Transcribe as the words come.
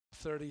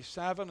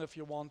37 if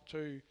you want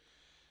to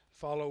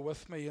follow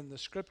with me in the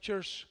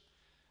scriptures.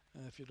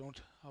 If you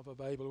don't have a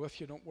Bible with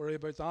you, don't worry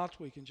about that.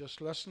 We can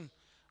just listen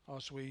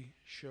as we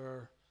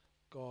share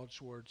God's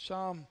word.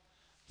 Psalm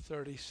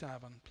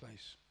 37,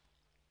 please.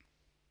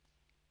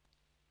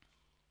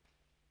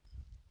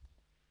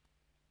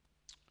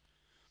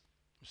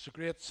 It's a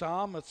great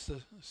psalm. It's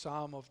the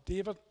Psalm of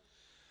David,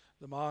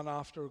 the man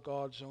after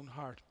God's own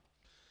heart.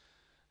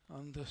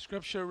 And the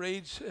scripture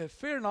reads,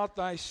 Fear not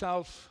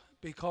thyself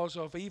because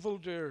of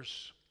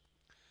evildoers,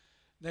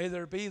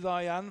 neither be thou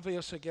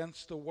envious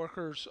against the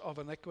workers of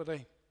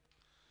iniquity.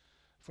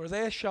 For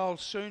they shall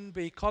soon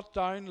be cut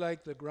down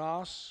like the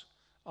grass,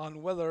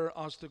 and wither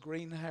as the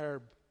green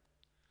herb.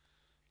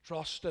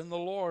 Trust in the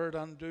Lord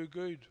and do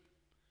good.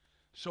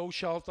 So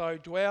shalt thou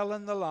dwell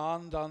in the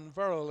land, and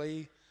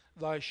verily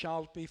thou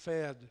shalt be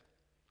fed.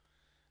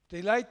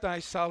 Delight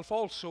thyself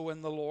also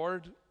in the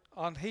Lord,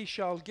 and he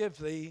shall give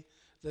thee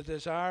the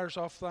desires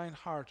of thine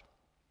heart.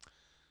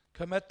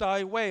 Commit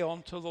thy way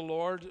unto the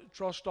Lord,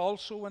 trust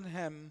also in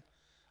him,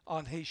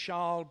 and he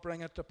shall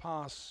bring it to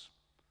pass.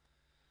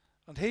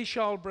 And he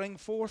shall bring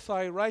forth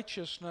thy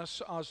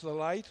righteousness as the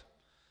light,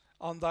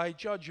 and thy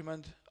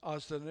judgment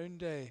as the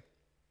noonday.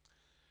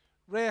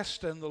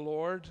 Rest in the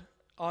Lord,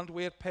 and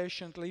wait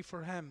patiently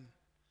for him.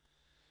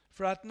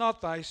 Fret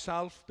not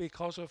thyself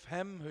because of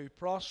him who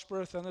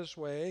prospereth in his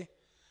way,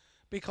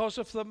 because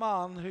of the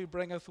man who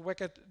bringeth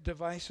wicked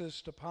devices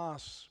to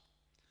pass.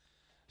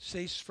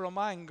 Cease from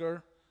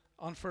anger,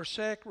 and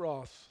forsake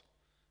wrath.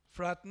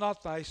 Fret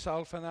not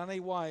thyself in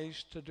any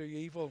wise to do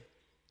evil.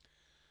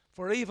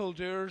 For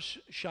evildoers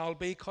shall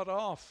be cut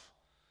off,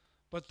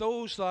 but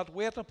those that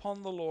wait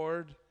upon the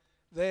Lord,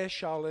 they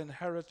shall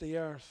inherit the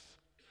earth.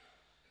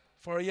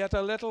 For yet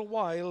a little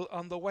while,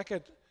 and the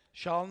wicked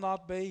shall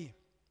not be.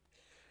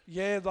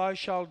 Yea, thou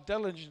shalt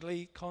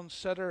diligently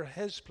consider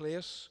his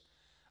place,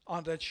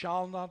 and it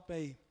shall not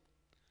be.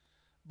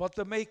 But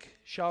the meek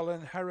shall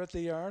inherit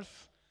the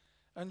earth,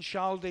 and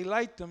shall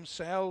delight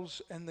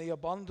themselves in the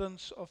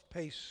abundance of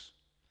peace.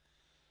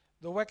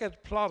 The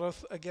wicked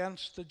plotteth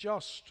against the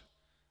just,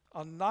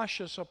 and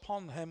gnasheth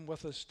upon him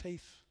with his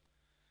teeth.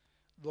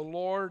 The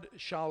Lord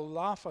shall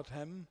laugh at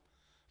him,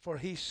 for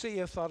he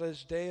seeth that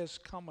his day is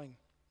coming.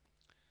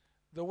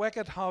 The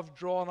wicked have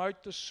drawn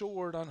out the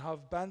sword, and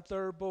have bent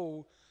their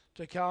bow,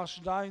 to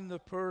cast down the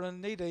poor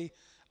and needy,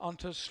 and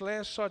to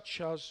slay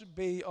such as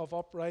be of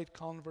upright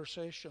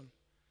conversation.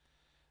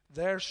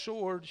 Their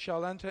sword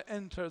shall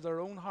enter their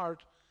own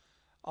heart,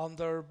 and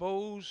their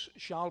bows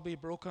shall be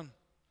broken.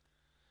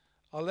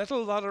 A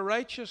little that a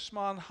righteous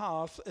man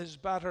hath is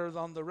better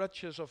than the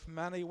riches of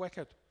many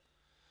wicked.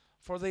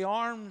 For the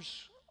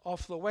arms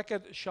of the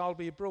wicked shall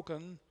be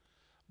broken,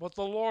 but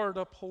the Lord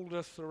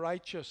upholdeth the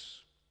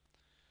righteous.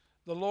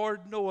 The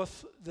Lord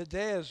knoweth the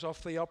days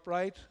of the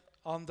upright,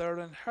 and their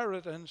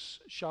inheritance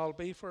shall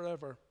be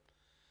forever.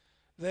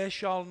 They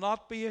shall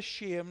not be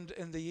ashamed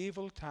in the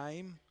evil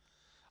time,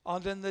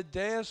 and in the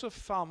days of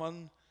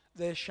famine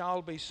they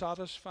shall be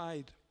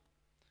satisfied.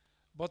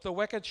 But the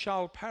wicked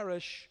shall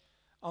perish,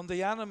 and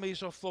the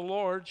enemies of the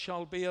Lord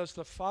shall be as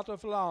the fat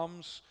of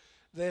lambs.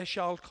 They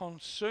shall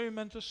consume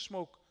into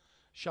smoke,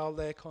 shall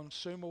they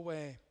consume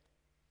away.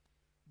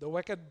 The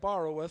wicked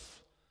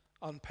borroweth,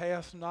 and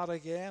payeth not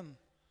again,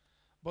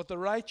 but the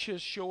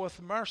righteous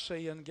showeth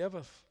mercy and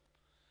giveth.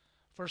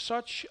 For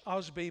such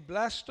as be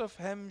blessed of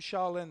him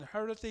shall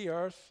inherit the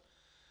earth,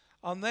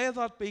 and they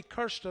that be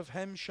cursed of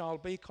him shall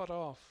be cut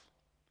off.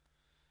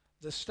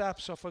 The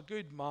steps of a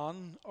good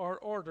man are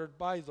ordered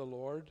by the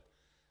Lord,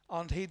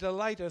 and he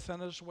delighteth in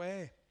his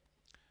way.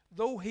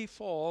 Though he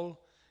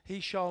fall, he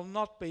shall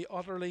not be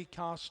utterly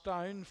cast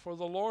down, for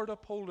the Lord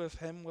upholdeth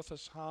him with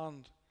his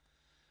hand.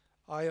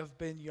 I have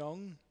been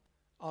young,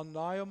 and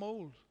now am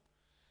old,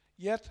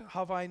 yet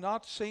have I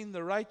not seen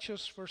the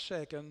righteous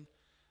forsaken,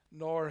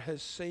 nor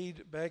his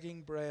seed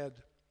begging bread.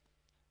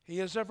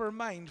 He is ever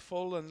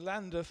mindful, and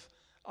lendeth,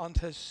 and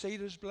his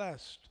seed is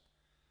blessed.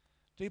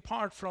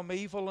 Depart from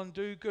evil, and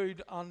do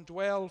good, and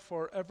dwell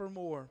for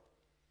evermore.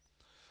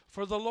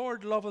 For the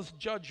Lord loveth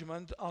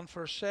judgment, and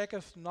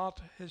forsaketh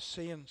not his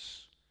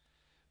saints.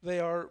 They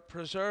are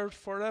preserved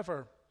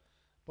forever,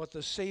 but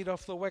the seed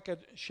of the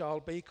wicked shall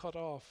be cut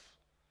off.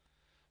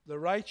 The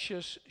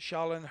righteous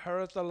shall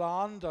inherit the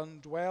land,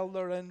 and dwell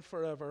therein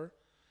forever.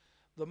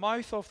 The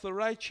mouth of the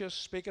righteous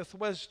speaketh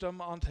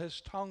wisdom, and his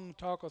tongue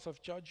talketh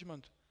of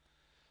judgment.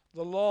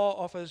 The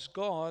law of his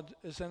God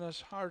is in his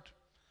heart.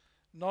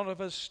 None of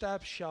his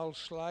steps shall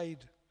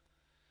slide.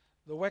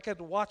 The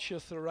wicked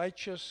watcheth the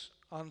righteous,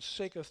 and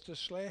seeketh to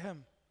slay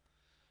him.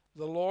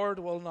 The Lord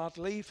will not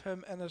leave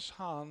him in his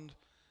hand,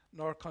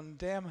 nor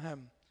condemn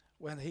him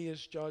when he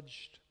is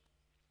judged.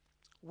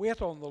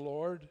 Wait on the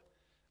Lord,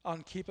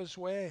 and keep his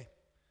way,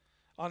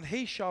 and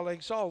he shall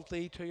exalt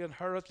thee to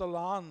inherit the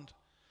land.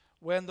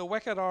 When the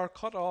wicked are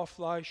cut off,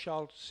 thou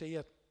shalt see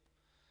it.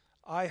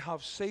 I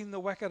have seen the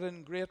wicked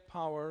in great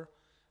power,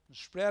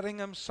 spreading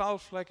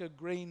himself like a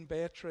green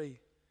bay tree.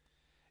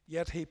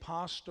 Yet he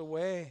passed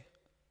away,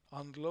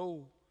 and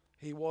lo,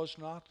 he was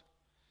not.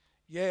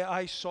 Yea,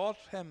 I sought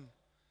him,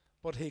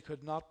 but he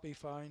could not be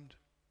found.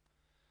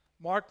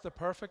 Mark the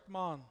perfect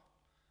man,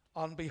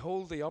 and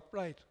behold the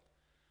upright,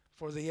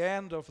 for the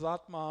end of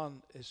that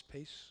man is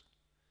peace.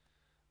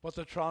 But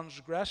the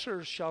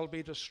transgressors shall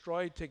be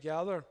destroyed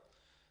together,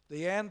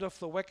 the end of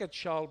the wicked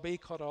shall be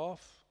cut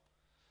off.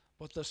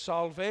 But the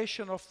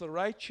salvation of the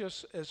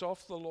righteous is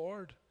of the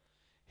Lord.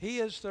 He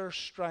is their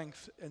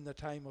strength in the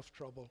time of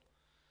trouble.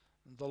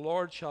 And the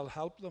Lord shall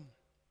help them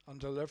and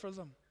deliver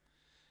them.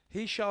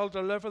 He shall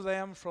deliver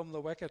them from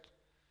the wicked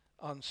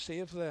and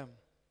save them,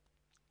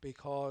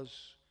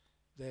 because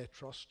they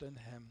trust in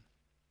him.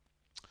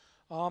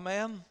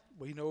 Amen.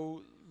 We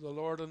know the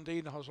Lord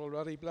indeed has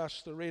already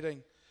blessed the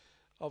reading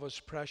of his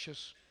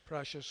precious,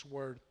 precious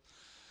word.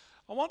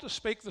 I want to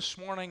speak this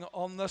morning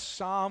on this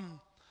psalm,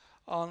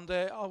 and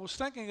I was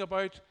thinking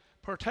about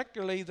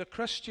particularly the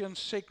Christian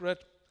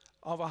secret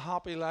of a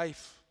happy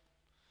life.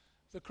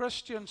 The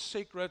Christian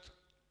secret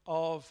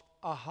of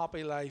a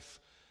happy life.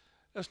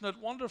 Isn't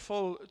it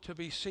wonderful to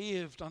be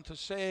saved and to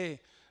say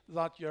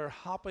that you're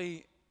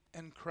happy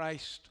in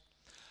Christ?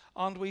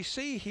 And we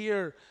see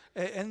here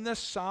in this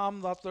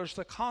psalm that there's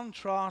the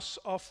contrast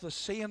of the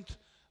saint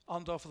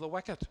and of the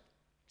wicked.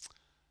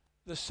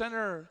 The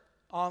sinner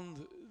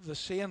and the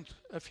saint,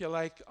 if you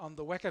like, and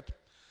the wicked.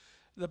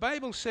 The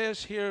Bible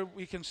says here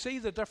we can see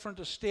the different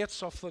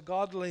estates of the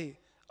godly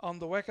and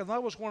the wicked.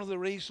 That was one of the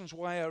reasons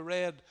why I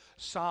read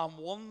Psalm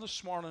 1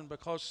 this morning,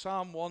 because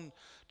Psalm 1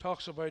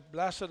 talks about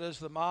blessed is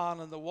the man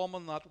and the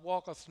woman that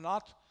walketh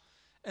not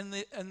in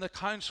the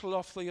counsel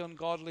of the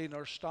ungodly,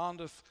 nor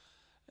standeth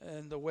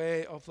in the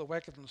way of the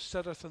wicked, and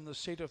sitteth in the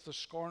seat of the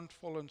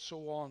scornful, and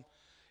so on.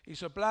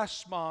 He's a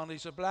blessed man,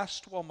 he's a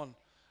blessed woman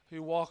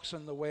who walks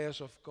in the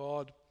ways of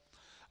God.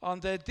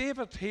 And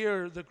David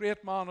here, the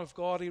great man of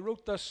God, he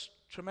wrote this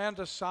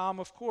tremendous psalm.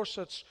 Of course,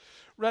 it's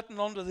written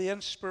under the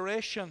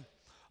inspiration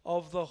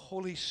of the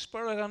Holy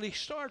Spirit, and he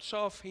starts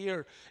off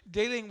here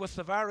dealing with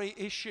the very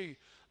issue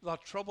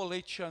that trouble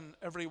each and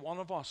every one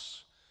of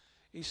us.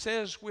 He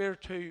says we're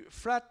to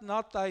fret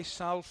not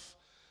thyself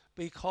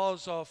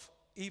because of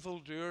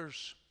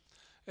evildoers.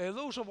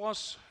 Those of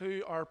us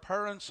who are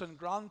parents and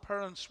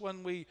grandparents,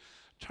 when we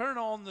turn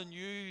on the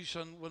news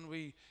and when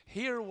we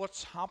hear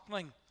what's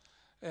happening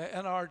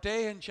in our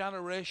day and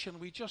generation,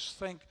 we just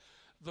think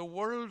the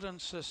world and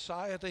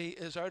society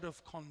is out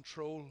of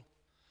control.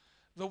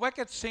 The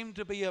wicked seem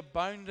to be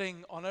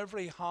abounding on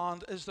every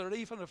hand. Is there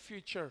even a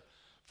future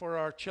for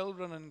our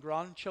children and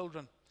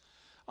grandchildren?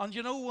 And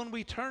you know, when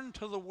we turn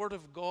to the Word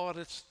of God,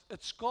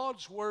 it's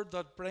God's Word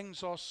that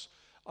brings us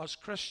as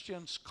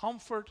Christians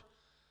comfort,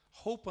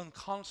 hope, and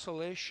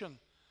consolation,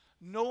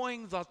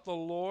 knowing that the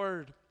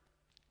Lord,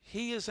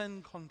 He is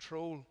in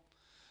control.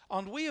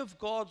 And we have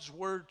God's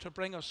Word to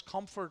bring us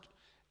comfort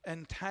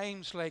in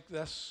times like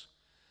this.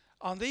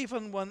 And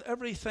even when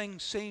everything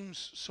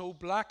seems so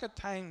black at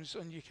times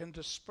and you can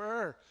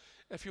despair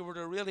if you were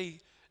to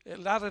really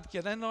let it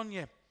get in on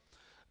you.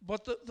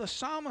 But the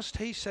psalmist,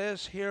 he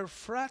says here,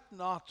 fret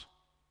not.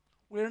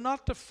 We're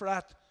not to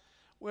fret.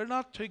 We're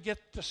not to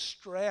get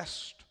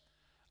distressed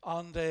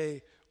and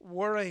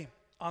worry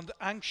and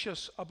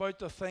anxious about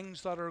the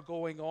things that are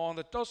going on.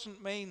 It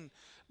doesn't mean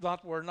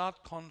that we're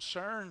not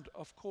concerned.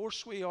 Of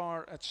course we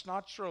are. It's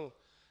natural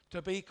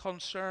to be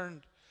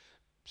concerned.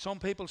 Some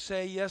people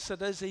say, yes,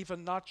 it is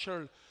even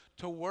natural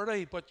to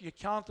worry, but you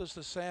can't, as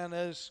the saying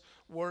is,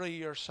 worry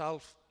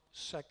yourself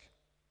sick.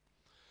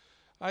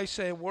 I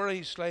say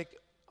worry's like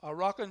a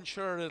rocking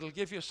chair. It'll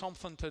give you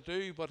something to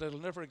do, but it'll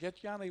never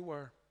get you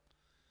anywhere.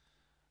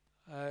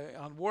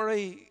 And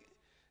worry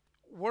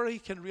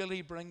can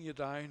really bring you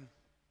down.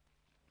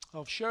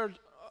 I've shared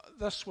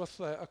this with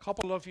a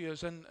couple of you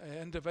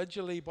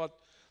individually, but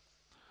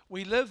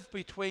we live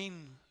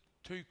between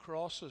two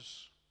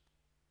crosses.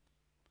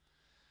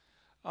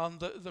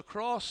 And the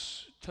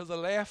cross to the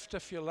left,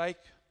 if you like,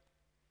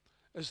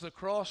 is the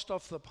cross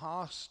of the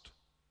past.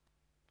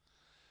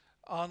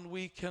 And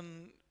we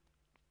can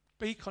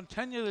be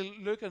continually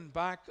looking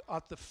back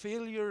at the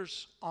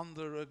failures and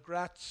the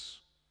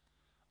regrets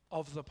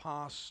of the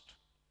past.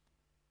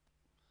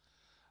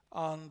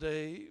 And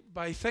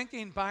by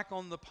thinking back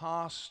on the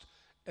past,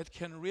 it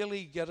can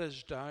really get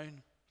us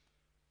down.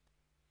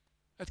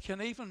 It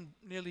can even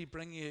nearly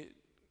bring you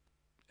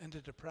into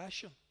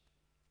depression.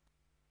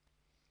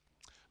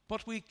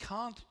 But we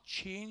can't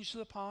change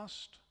the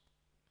past,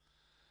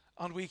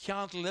 and we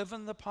can't live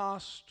in the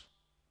past,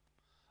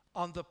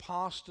 and the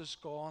past is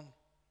gone.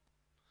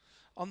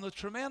 And the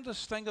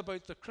tremendous thing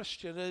about the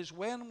Christian is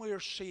when we're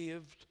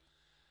saved,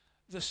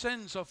 the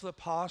sins of the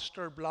past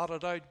are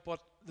blotted out, but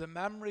the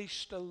memory's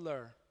still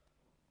there.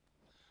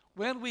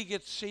 When we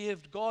get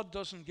saved, God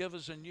doesn't give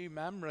us a new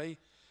memory,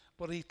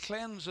 but He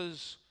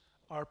cleanses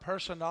our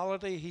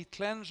personality, He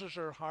cleanses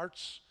our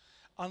hearts,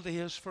 and He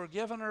has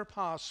forgiven our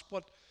past.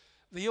 But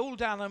the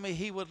old enemy,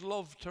 he would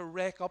love to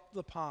rake up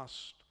the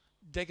past,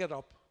 dig it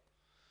up.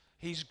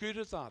 He's good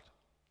at that.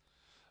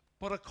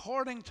 But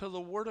according to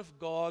the Word of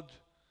God,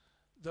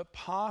 the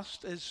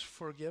past is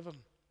forgiven.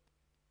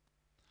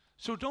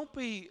 So don't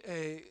be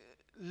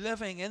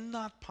living in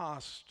that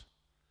past,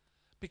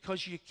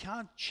 because you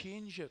can't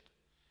change it.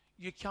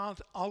 You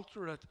can't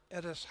alter it.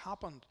 It has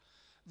happened.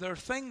 There are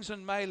things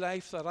in my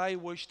life that I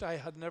wished I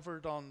had never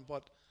done,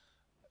 but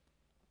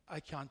I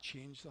can't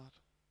change that.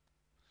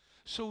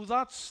 So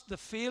that's the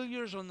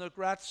failures and the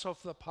regrets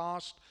of the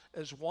past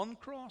is one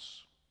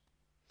cross.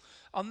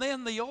 And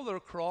then the other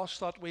cross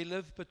that we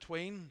live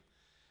between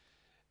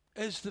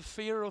is the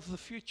fear of the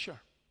future.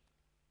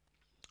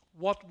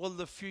 What will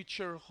the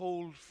future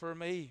hold for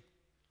me?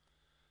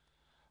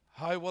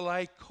 How will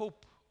I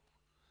cope?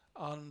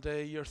 And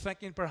you're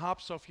thinking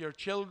perhaps of your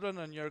children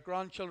and your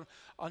grandchildren,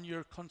 and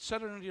you're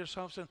considering to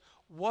yourself saying,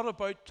 what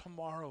about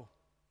tomorrow?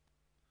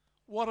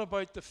 What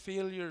about the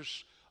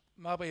failures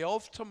maybe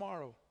of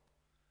tomorrow?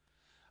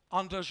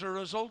 And as a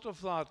result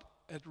of that,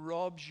 it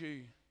robs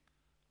you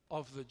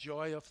of the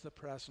joy of the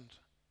present.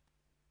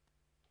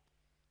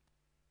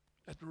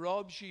 It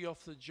robs you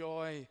of the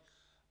joy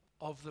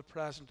of the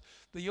present.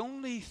 The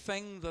only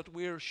thing that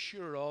we're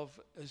sure of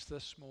is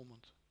this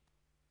moment.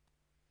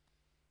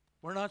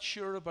 We're not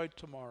sure about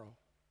tomorrow.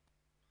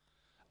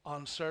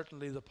 And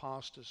certainly the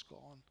past is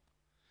gone.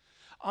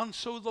 And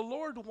so the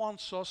Lord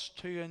wants us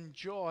to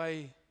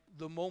enjoy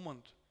the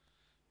moment,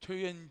 to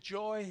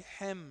enjoy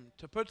Him,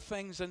 to put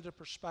things into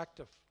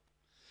perspective.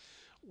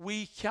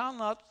 We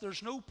cannot,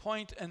 there's no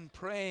point in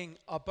praying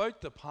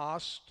about the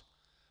past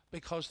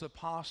because the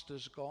past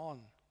is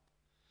gone.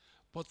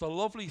 But the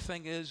lovely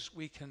thing is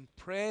we can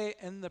pray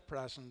in the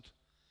present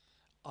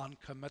and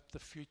commit the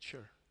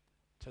future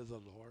to the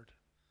Lord.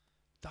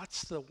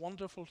 That's the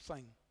wonderful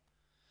thing.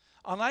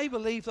 And I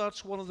believe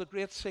that's one of the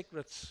great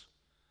secrets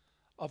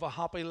of a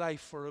happy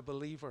life for a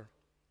believer.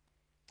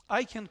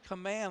 I can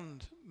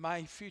commend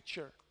my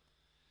future,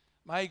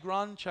 my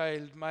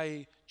grandchild,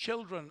 my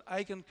children.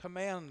 I can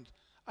commend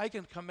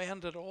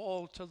it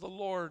all to the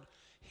Lord.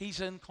 He's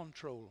in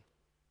control.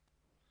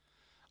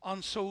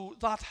 And so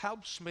that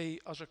helps me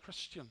as a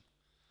Christian,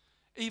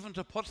 even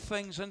to put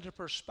things into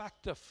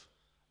perspective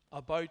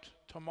about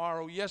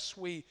tomorrow. Yes,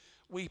 we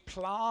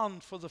plan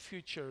for the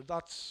future.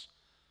 That's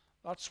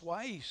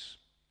wise.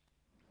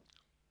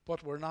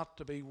 But we're not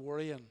to be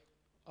worrying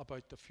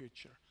about the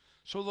future.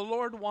 So the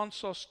Lord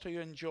wants us to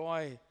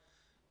enjoy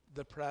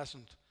the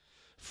present.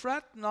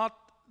 Fret not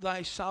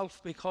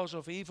thyself because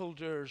of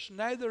evildoers,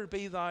 neither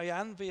be thou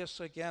envious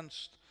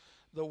against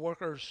the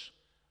workers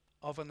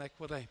of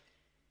iniquity.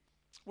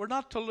 We're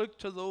not to look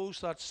to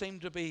those that seem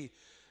to be,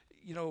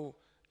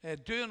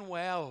 doing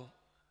well,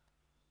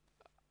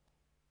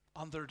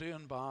 and they're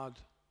doing bad.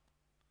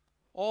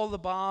 All the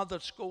bad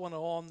that's going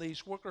on,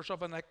 these workers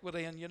of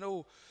iniquity.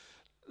 And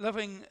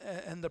living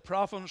in the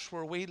province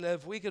where we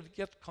live, we could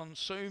get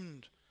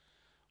consumed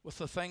with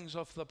the things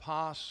of the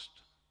past,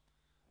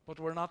 but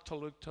we're not to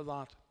look to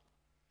that.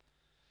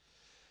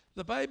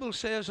 The Bible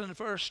says in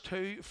verse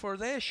 2, for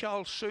they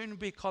shall soon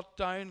be cut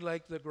down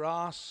like the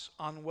grass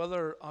and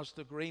wither as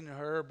the green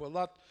herb. Well,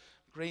 that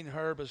green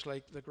herb is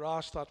like the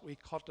grass that we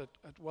cut. It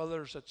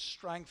withers, its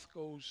strength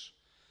goes.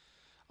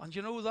 And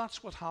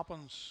that's what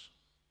happens.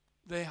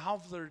 They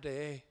have their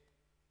day,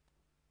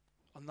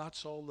 and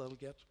that's all they'll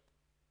get.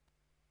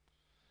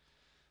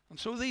 And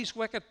so these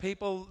wicked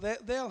people,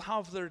 they'll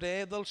have their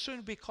day. They'll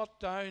soon be cut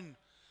down.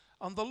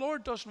 And the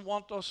Lord doesn't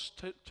want us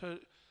to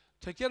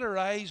get our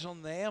eyes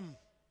on them.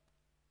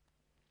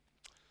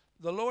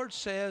 The Lord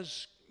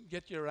says,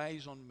 get your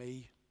eyes on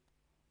me.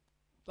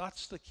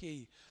 That's the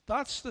key.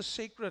 That's the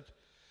secret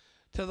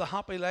to the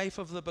happy life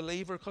of the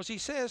believer. Because He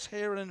says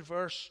here in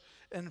verse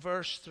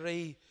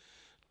 3,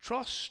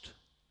 trust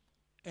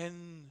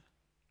in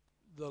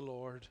the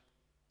Lord.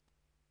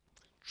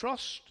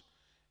 Trust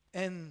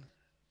in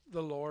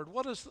the Lord.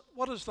 What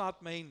does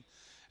that mean?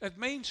 It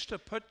means to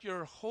put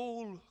your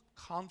whole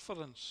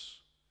confidence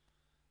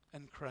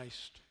in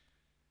Christ.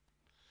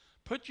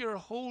 Put your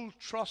whole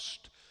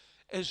trust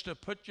is to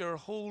put your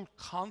whole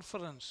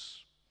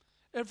confidence,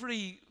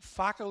 every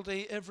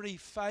faculty, every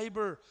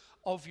fiber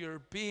of your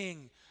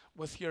being,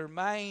 with your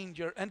mind,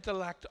 your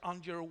intellect,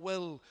 and your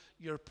will,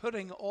 you're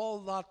putting all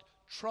that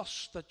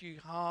trust that you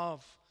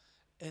have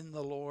in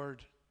the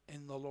Lord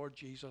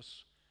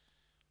Jesus.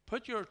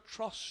 Put your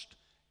trust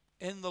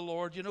in the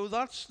Lord.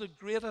 That's the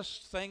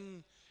greatest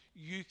thing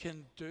you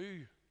can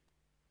do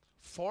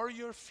for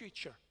your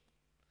future,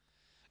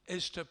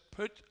 is to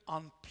put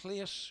and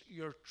place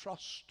your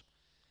trust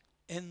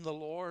in the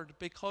Lord,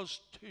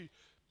 because to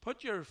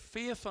put your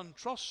faith and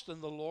trust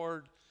in the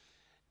Lord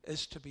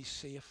is to be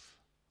safe.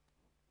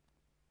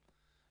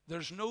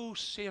 There's no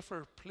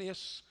safer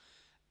place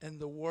in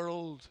the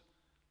world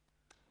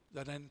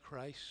than in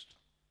Christ.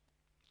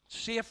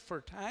 Safe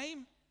for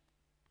time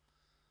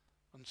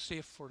and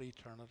safe for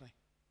eternity.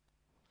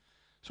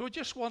 So I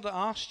just want to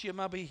ask you,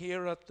 maybe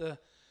here at the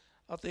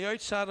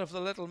outset of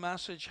the little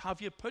message, have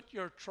you put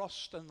your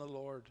trust in the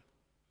Lord?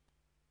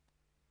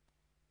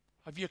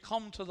 Have you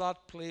come to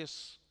that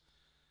place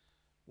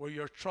where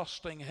you're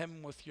trusting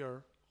Him with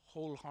your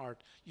whole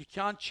heart? You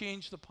can't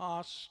change the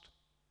past,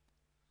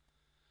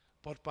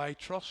 but by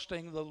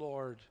trusting the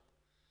Lord,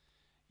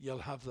 you'll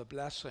have the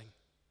blessing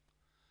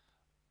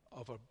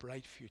of a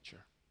bright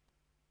future.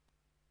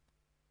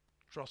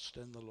 trust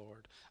in the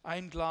Lord.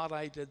 I'm glad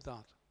I did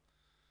that.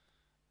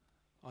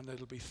 And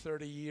it'll be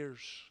 30 years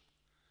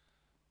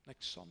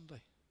next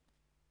Sunday.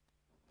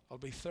 I'll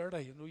be 30.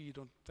 I know you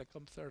don't think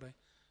I'm 30. It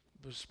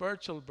was a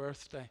spiritual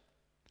birthday.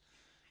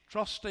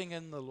 Trusting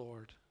in the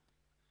Lord.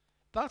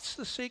 That's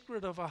the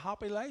secret of a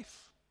happy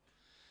life,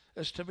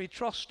 is to be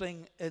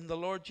trusting in the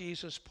Lord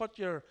Jesus. Put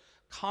your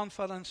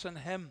confidence in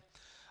him.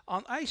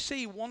 And I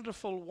see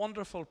wonderful,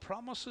 wonderful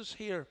promises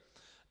here.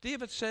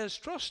 David says,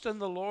 trust in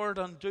the Lord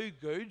and do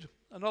good.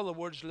 In other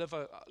words, live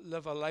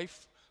a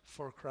life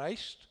for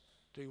Christ.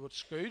 Do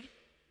what's good.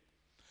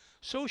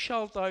 So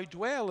shalt thou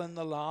dwell in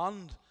the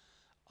land,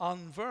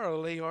 and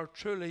verily or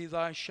truly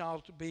thou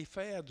shalt be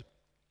fed.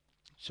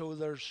 So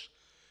there's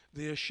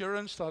the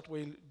assurance that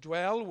we'll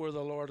dwell where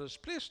the Lord has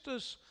placed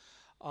us,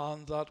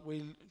 and that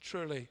we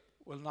truly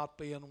will not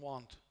be in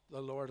want.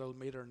 The Lord will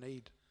meet our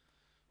need.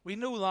 We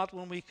know that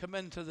when we come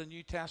into the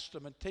New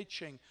Testament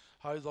teaching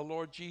how the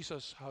Lord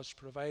Jesus has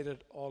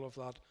provided all of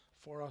that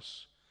for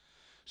us.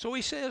 So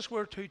he says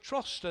we're to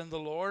trust in the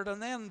Lord,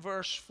 and then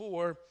verse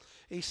 4,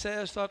 he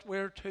says that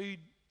we're to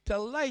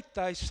delight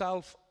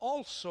thyself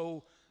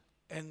also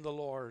in the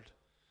Lord.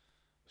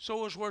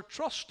 So as we're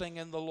trusting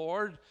in the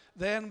Lord,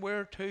 then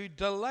we're to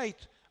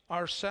delight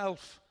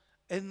ourselves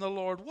in the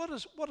Lord. What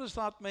does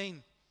that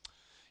mean?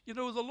 You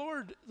know, the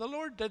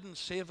Lord didn't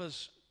save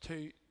us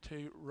to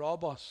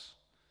rob us.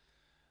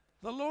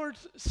 The Lord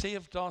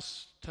saved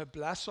us to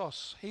bless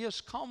us. He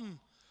has come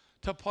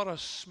to put a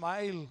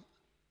smile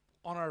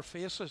on our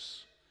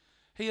faces.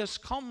 He has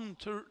come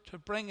to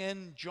bring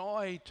in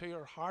joy to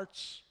your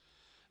hearts,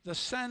 the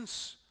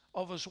sense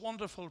of his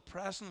wonderful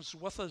presence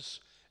with us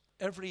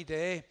every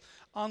day.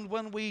 And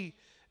when we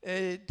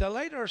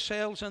delight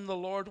ourselves in the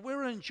Lord,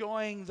 we're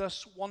enjoying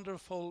this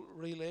wonderful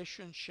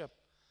relationship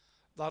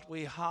that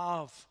we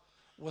have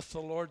with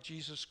the Lord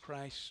Jesus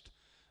Christ.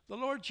 The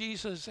Lord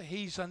Jesus,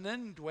 he's an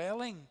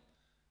indwelling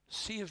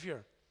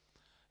Savior.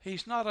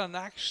 He's not an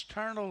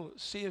external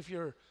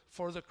Savior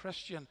for the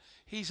Christian.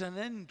 He's an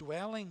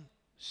indwelling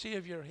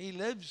Savior. He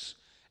lives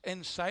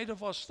inside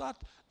of us.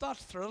 That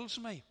thrills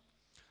me,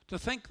 to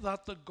think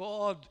that the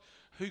God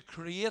who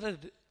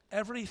created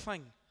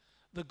everything,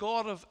 the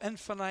God of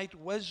infinite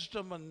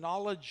wisdom and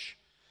knowledge,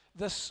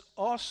 this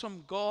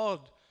awesome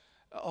God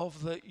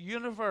of the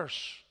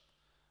universe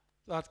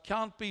that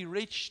can't be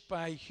reached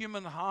by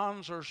human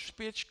hands or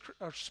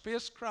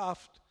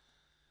spacecraft,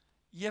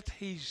 yet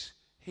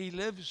he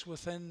lives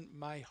within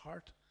my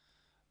heart.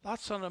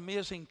 That's an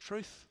amazing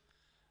truth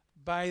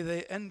by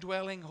the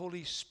indwelling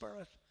Holy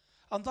Spirit.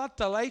 And that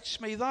delights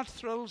me, that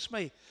thrills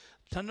me,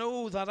 to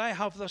know that I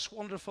have this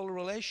wonderful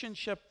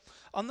relationship.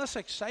 And this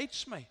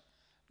excites me.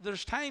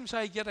 There's times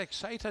I get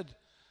excited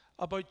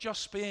about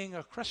just being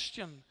a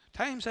Christian.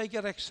 Times I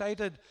get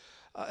excited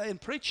in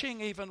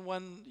preaching, even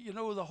when, you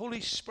know, the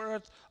Holy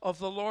Spirit of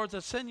the Lord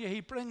that's in you,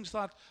 he brings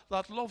that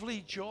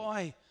lovely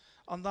joy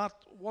and that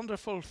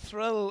wonderful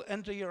thrill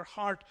into your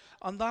heart,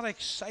 and that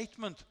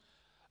excitement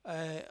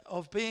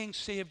of being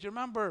saved. You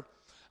remember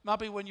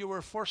maybe when you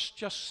were first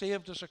just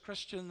saved as a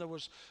Christian, there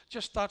was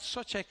just that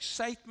such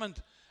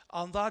excitement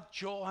and that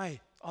joy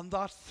and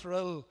that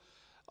thrill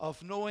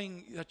of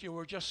knowing that you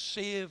were just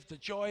saved, the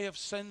joy of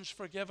sins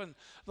forgiven,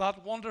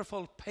 that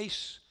wonderful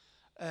peace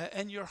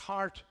in your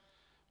heart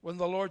when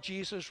the Lord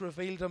Jesus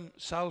revealed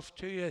himself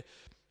to you,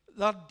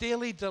 that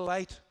daily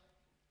delight.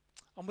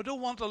 And we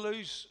don't want to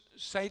lose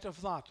sight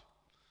of that.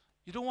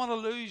 You don't want to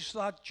lose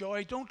that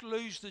joy. Don't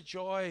lose the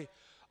joy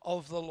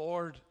of the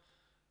Lord.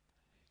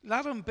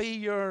 Let him be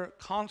your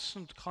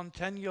constant,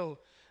 continual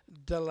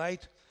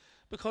delight.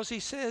 Because he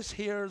says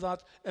here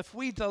that if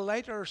we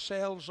delight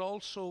ourselves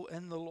also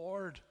in the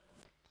Lord,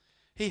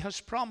 he has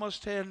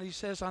promised here, and he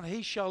says, and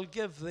he shall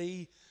give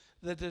thee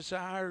the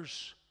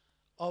desires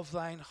of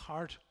thine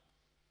heart.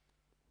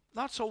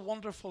 That's a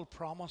wonderful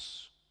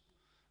promise.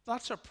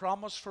 That's a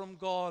promise from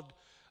God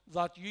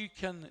that you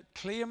can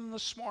claim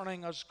this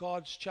morning as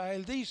God's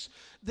child.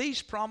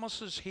 These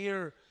promises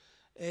here,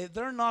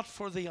 they're not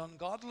for the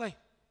ungodly.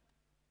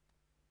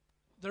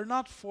 They're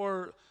not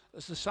for,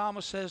 as the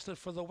psalmist says, they're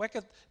for the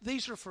wicked.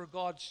 These are for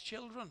God's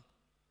children.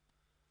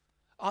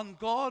 And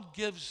God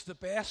gives the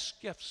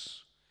best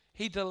gifts.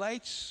 He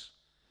delights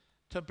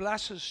to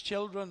bless his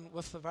children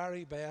with the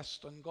very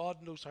best, and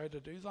God knows how to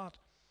do that.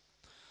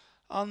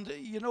 And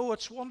you know,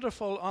 it's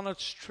wonderful and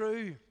it's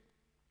true.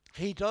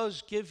 He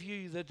does give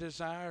you the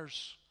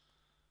desires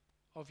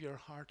of your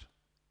heart.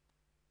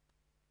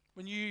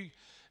 When you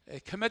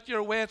commit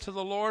your way to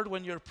the Lord,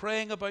 when you're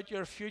praying about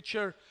your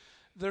future,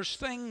 there's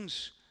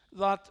things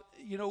that,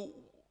 you know,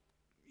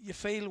 you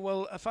feel,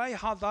 well, if I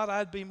had that,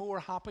 I'd be more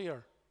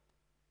happier.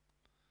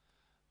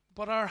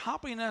 But our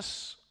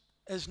happiness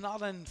is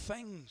not in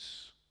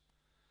things.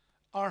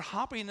 Our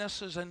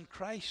happiness is in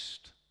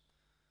Christ.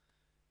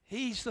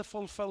 He's the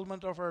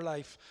fulfillment of our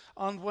life.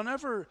 And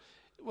whenever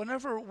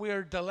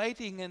we're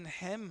delighting in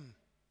him,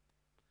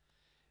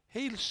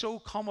 he'll so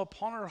come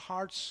upon our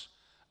hearts,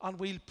 and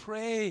we'll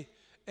pray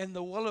in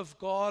the will of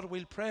God.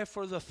 We'll pray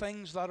for the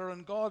things that are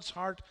in God's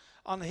heart,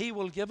 and he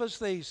will give us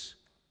these.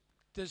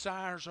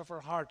 desires of our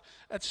heart.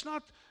 It's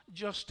not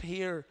just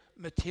here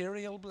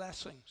material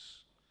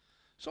blessings.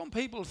 Some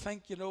people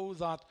think,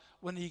 that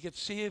when you get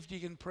saved, you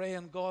can pray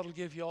and God will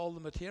give you all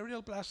the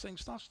material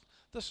blessings.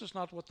 This is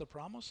not what the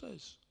promise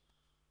is.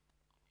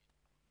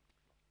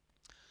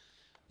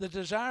 The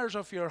desires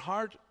of your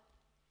heart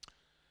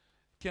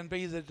can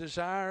be the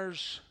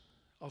desires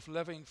of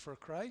living for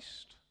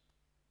Christ,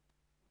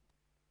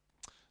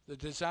 the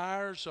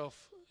desires of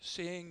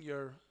seeing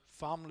your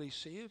family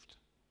saved.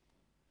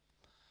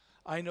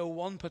 I know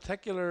one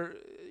particular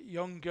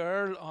young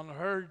girl, and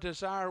her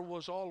desire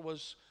was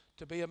always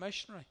to be a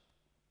missionary.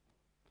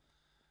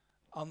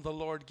 And the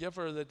Lord gave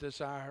her the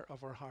desire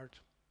of her heart.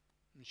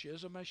 And she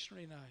is a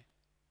missionary now.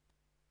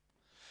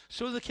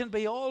 So there can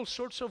be all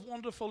sorts of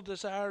wonderful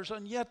desires,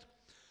 and yet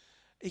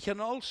He can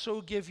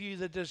also give you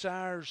the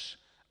desires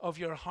of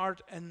your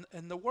heart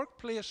in the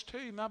workplace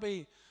too.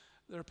 Maybe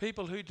there are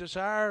people who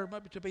desire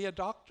maybe to be a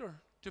doctor,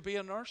 to be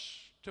a nurse,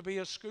 to be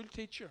a school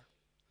teacher.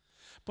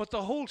 But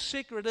the whole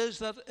secret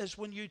is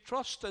when you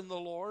trust in the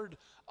Lord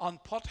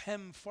and put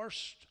Him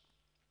first,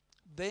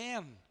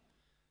 then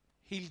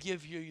He'll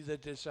give you the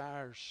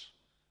desires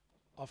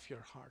of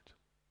your heart.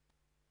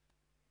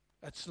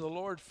 It's the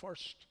Lord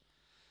first.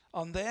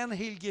 And then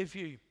He'll give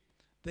you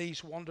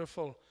these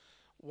wonderful,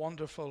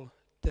 wonderful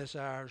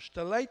desires.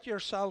 Delight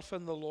yourself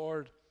in the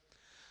Lord.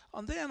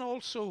 And then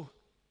also,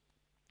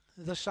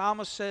 the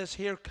psalmist says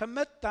here,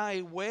 commit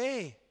thy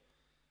way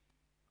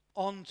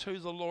unto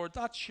the Lord.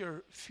 That's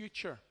your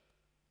future.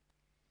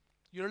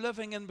 You're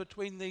living in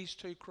between these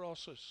two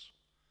crosses.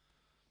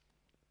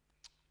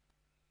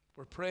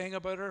 We're praying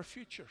about our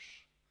futures.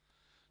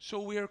 So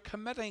we're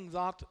committing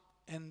that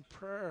in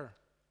prayer.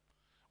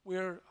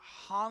 We're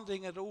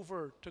handing it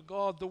over to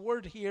God. The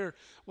word here,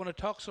 when it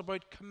talks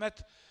about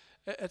commit,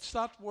 it's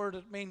that word.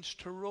 It means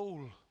to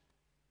roll.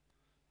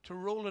 To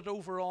roll it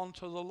over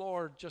onto the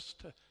Lord,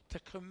 just to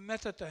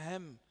commit it to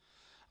Him.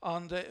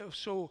 And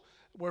so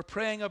we're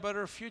praying about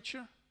our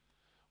future.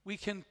 We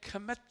can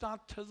commit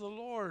that to the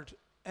Lord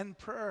in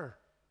prayer.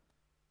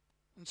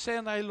 And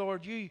saying, "Now,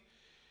 Lord, you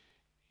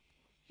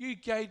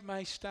guide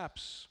my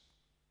steps."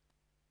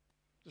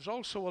 There's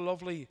also a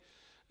lovely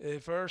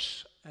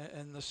verse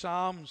in the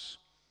Psalms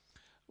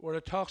where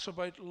it talks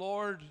about,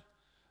 "Lord,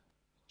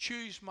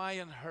 choose my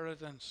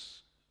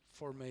inheritance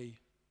for me."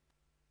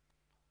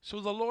 So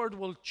the Lord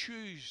will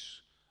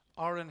choose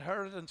our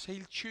inheritance.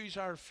 He'll choose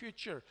our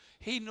future.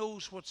 He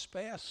knows what's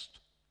best.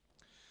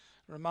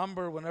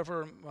 Remember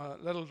whenever my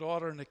little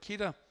daughter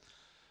Nikita,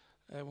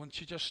 when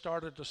she just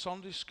started the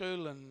Sunday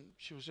school, and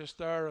she was just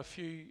there a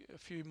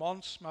few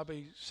months,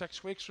 maybe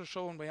 6 weeks or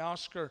so, and we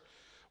asked her,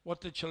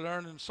 "What did you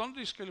learn in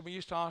Sunday school?" We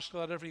used to ask her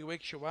that every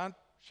week she went.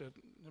 She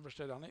never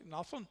said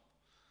nothing.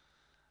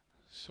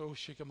 So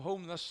she came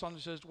home this Sunday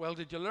and says, "Well,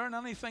 did you learn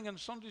anything in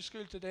Sunday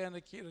school today,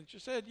 Nikita?" And she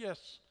said,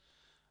 "Yes."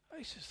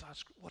 I says,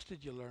 "What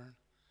did you learn?"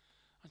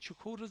 And she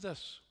quoted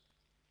this.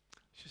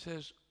 She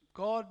says,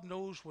 "God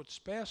knows what's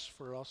best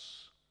for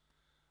us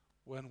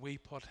when we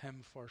put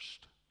Him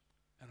first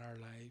in our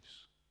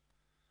lives."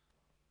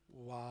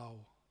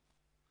 Wow.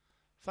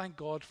 Thank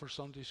God for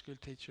Sunday school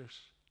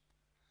teachers.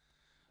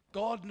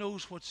 God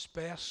knows what's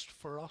best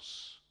for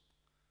us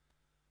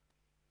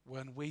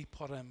when we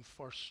put Him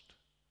first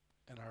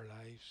in our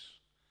lives.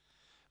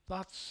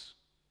 That's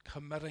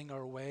committing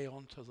our way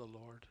unto the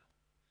Lord.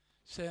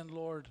 Saying,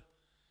 "Lord,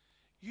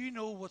 you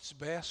know what's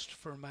best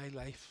for my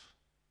life.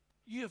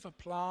 You have a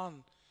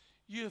plan.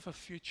 You have a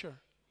future.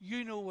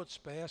 You know what's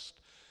best."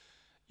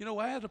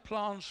 I had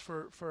plans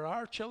for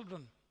our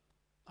children.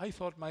 I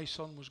thought my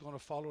son was going to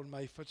follow in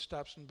my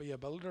footsteps and be a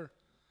builder.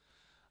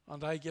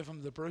 And I gave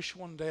him the brush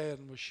one day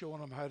and was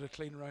showing him how to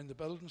clean around the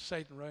building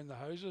site and around the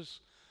houses.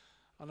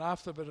 And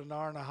after about an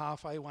hour and a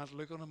half, I went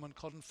looking him and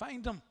couldn't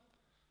find him.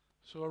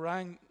 So I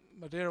rang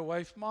my dear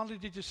wife, "Mandy,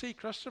 did you see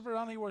Christopher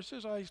anywhere?" She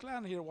says, "Oh, he's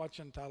lying here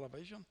watching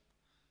television."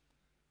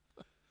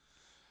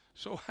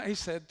 So I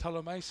said, tell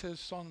him, I says,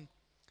 "Son,"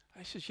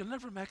 I says, "you'll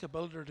never make a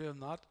builder doing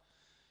that."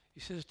 He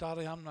says,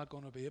 "Daddy, I'm not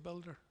going to be a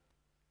builder."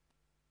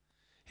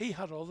 He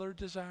had other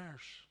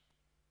desires,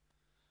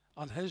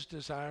 and his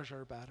desires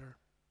are better.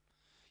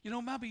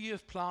 Maybe you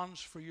have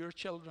plans for your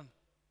children.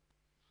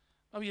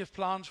 Maybe you have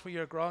plans for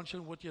your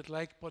grandchildren, what you'd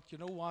like, but you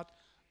know what?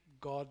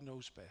 God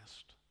knows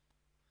best.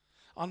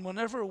 And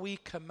whenever we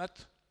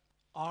commit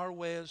our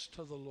ways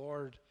to the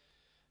Lord,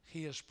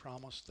 He has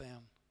promised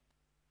them.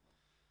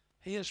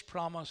 He has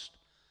promised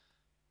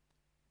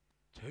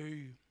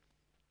to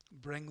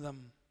bring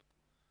them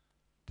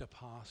to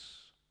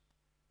pass.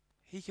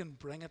 He can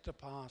bring it to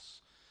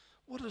pass.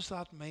 What does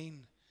that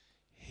mean?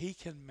 He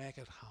can make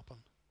it happen.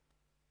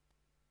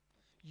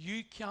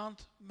 You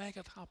can't make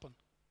it happen.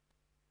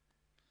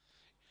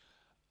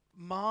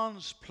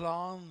 Man's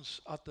plans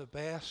at the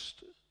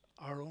best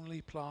are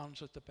only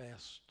plans at the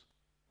best.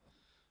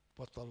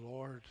 But the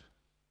Lord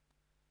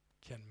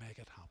can make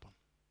it happen.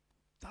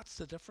 That's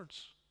the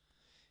difference.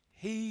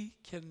 He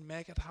can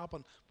make it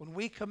happen. When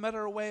we commit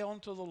our way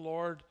unto the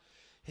Lord,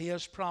 He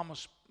has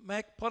promised,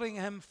 putting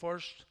Him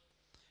first,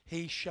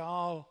 He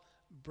shall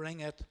bring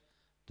it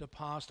to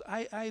pass.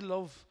 I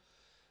love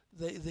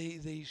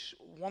these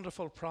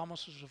wonderful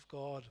promises of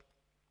God.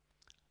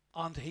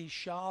 And he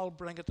shall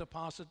bring it to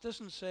pass. It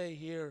doesn't say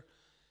here,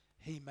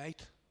 he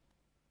might.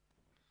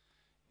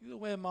 The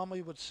way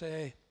Mommy would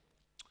say,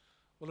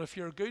 well, if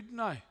you're good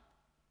now,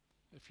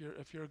 if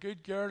you're a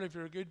good girl, if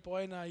you're a good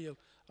boy now,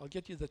 I'll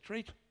get you the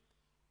treat.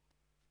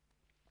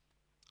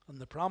 And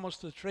they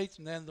promised the treat,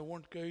 and then they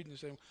weren't good, and they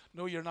say,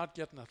 no, you're not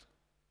getting it.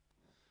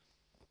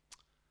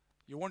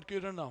 You weren't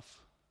good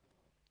enough.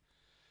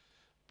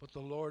 But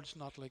the Lord's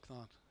not like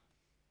that.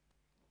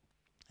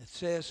 It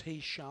says he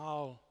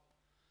shall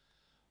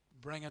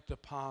bring it to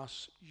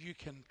pass. You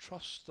can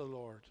trust the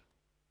Lord.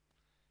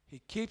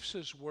 He keeps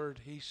his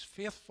word. He's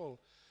faithful.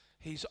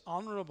 He's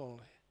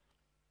honorable.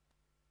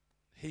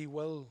 He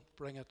will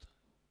bring it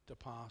to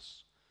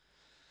pass.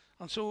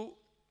 And so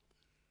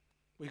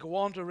we go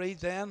on to read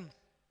then.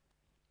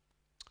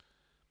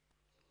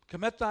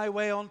 Commit thy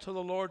way unto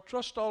the Lord.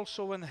 Trust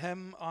also in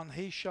him, and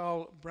he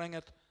shall bring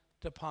it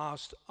to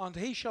pass. And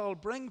he shall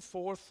bring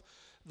forth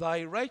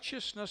thy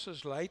righteousness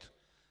as light,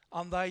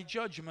 and thy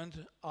judgment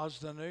as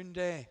the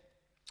noonday.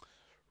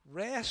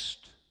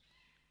 Rest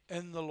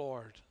in the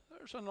Lord.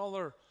 There's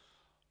another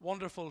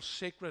wonderful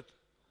secret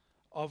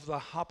of the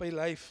happy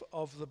life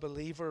of the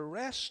believer,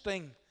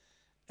 resting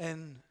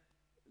in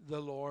the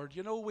Lord.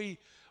 You know, we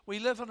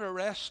live in a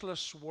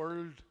restless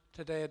world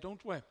today,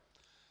 don't we?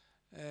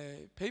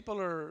 People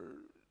are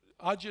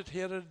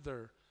agitated,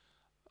 they're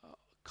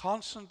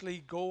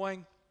constantly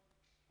going.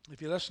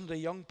 If you listen to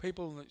young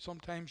people,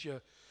 sometimes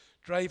you're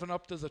driving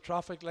up to the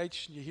traffic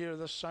lights and you hear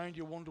this sound,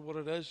 you wonder what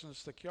it is, and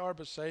it's the car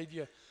beside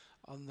you,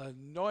 and the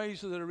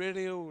noise of the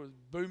radio,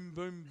 boom,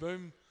 boom,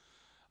 boom.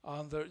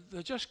 And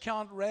they just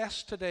can't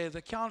rest today.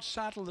 They can't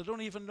settle. They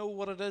don't even know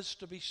what it is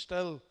to be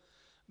still.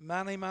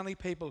 Many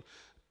people.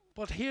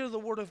 But here the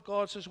Word of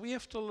God says we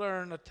have to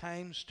learn at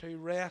times to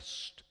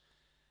rest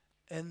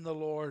in the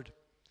Lord.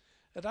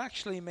 It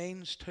actually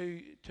means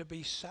to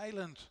be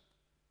silent.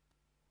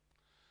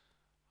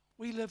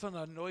 We live in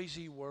a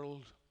noisy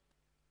world.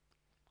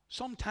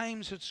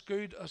 Sometimes it's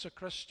good as a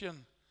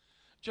Christian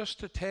just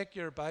to take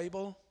your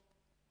Bible,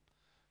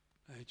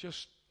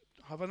 just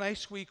have a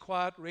nice wee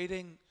quiet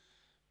reading,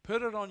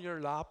 put it on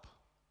your lap,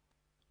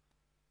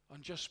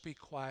 and just be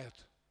quiet.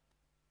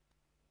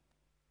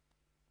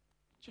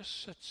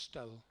 Just sit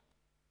still.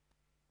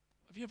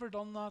 Have you ever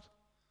done that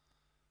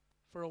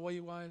for a wee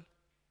while?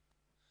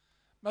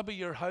 Maybe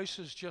your house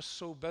is just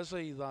so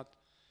busy that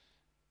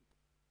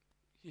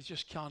you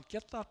just can't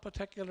get that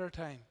particular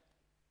time.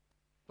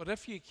 But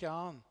if you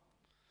can,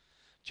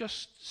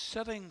 just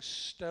sitting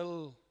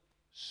still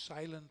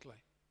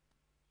silently.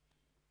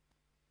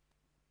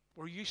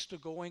 We're used to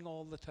going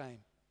all the time.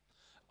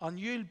 And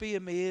you'll be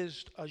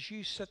amazed as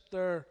you sit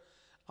there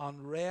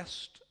and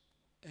rest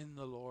in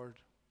the Lord.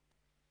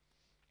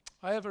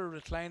 I have a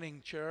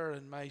reclining chair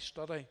in my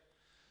study,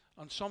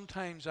 and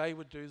sometimes I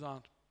would do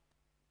that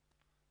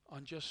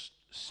and just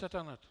sit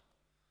in it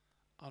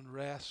and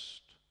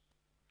rest.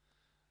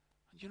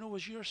 And you know,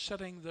 as you're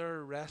sitting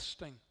there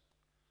resting,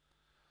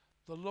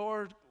 the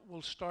Lord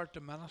will start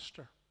to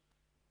minister.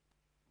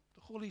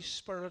 The Holy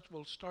Spirit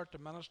will start to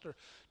minister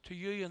to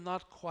you in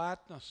that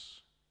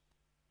quietness,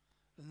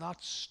 in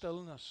that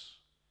stillness,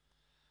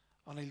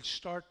 and He'll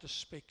start to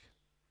speak.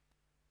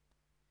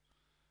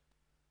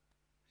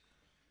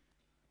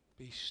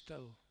 Be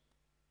still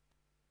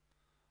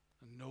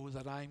and know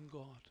that I'm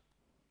God.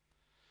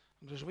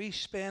 And as we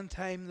spend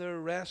time there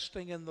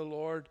resting in the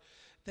Lord,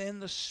 then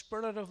the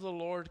Spirit of the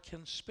Lord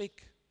can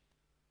speak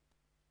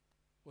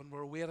when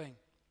we're waiting.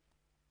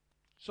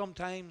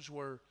 Sometimes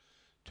we're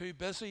too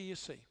busy, you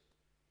see,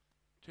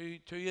 too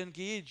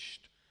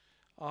engaged,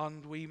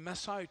 and we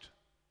miss out.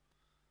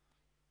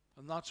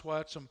 And that's why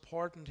it's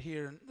important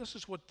here. And this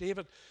is what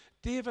David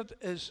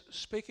is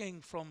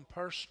speaking from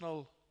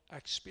personal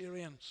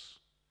experience.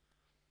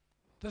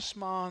 This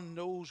man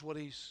knows what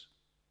he's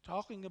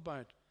talking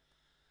about.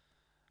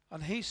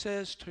 And he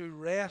says to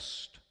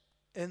rest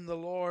in the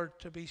Lord,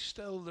 to be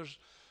still. There's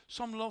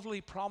some lovely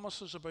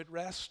promises about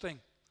resting.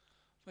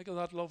 Think of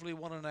that lovely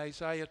one in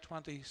Isaiah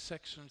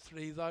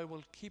 26:3. Thou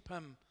wilt keep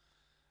him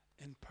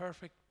in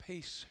perfect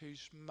peace,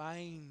 whose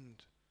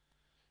mind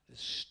is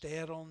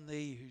stayed on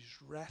thee,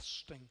 who's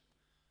resting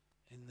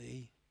in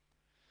thee.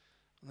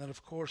 And then,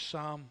 of course,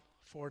 Psalm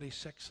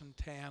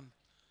 46:10.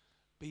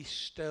 Be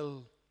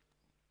still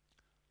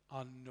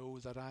and know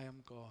that I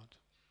am God.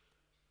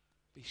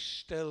 Be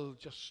still,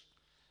 just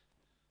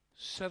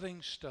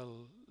sitting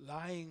still,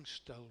 lying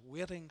still,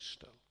 waiting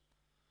still,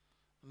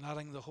 and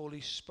letting the Holy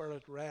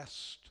Spirit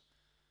rest.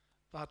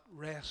 That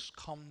rest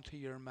come to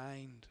your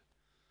mind.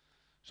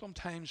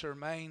 Sometimes our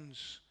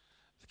minds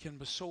can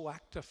be so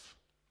active.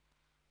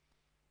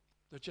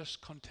 They're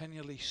just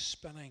continually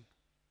spinning,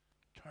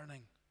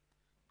 turning,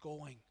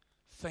 going,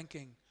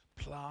 thinking,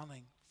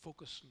 planning,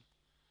 focusing.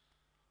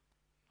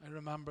 I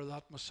remember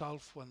that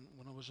myself when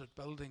I was at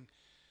building.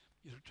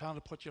 You're trying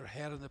to put your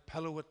head on the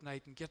pillow at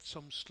night and get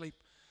some sleep,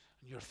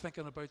 and you're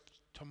thinking about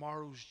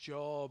tomorrow's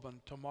job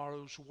and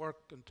tomorrow's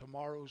work and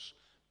tomorrow's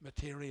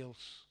materials.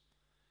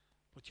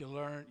 But you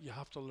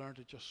have to learn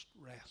to just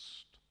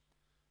rest.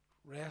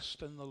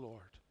 Rest in the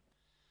Lord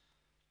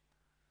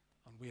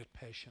and wait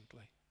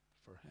patiently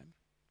for him.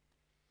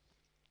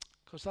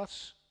 Because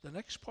that's the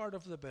next part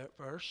of the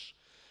verse.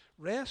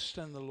 Rest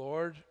in the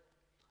Lord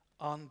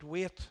and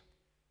wait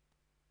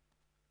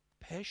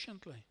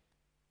patiently.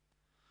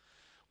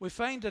 We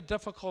find it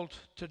difficult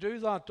to do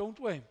that, don't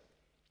we?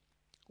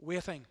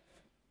 Waiting.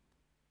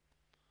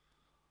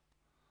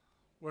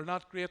 We're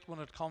not great when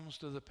it comes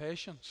to the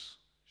patience.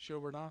 Sure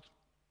we're not.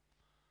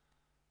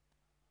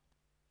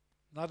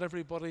 Not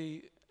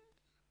everybody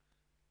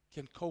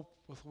can cope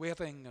with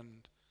waiting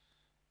and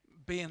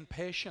being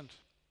patient.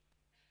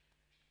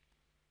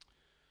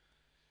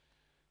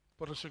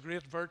 But it's a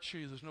great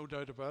virtue, there's no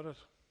doubt about it.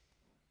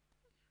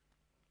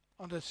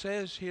 And it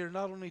says here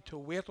not only to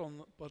wait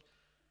on, but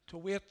to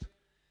wait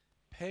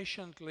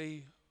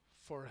patiently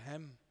for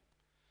him.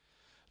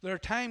 There are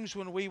times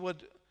when we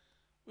would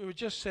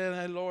just say,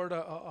 hey, Lord,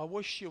 I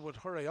wish you would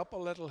hurry up a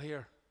little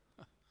here.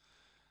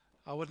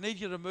 I would need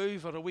you to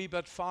move at a wee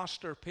bit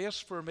faster pace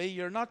for me.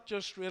 You're not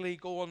just really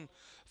going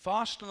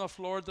fast enough,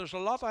 Lord. There's a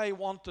lot I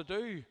want to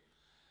do.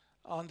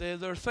 And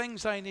there are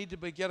things I need to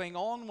be getting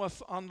on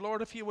with. And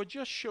Lord, if you would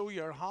just show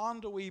your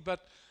hand a wee bit,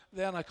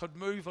 then I could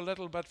move a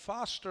little bit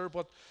faster.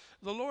 But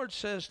the Lord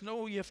says,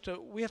 no, you have to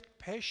wait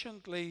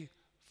patiently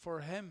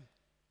for him.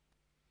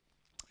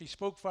 He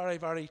spoke very,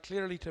 very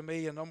clearly to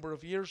me a number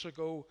of years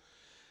ago.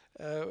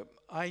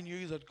 I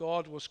knew that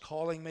God was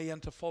calling me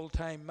into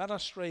full-time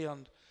ministry,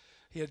 and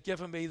he had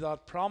given me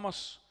that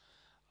promise,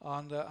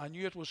 and I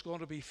knew it was going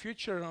to be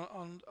future,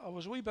 and I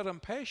was a wee bit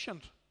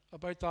impatient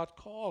about that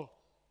call.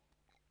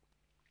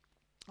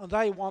 And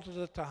I wanted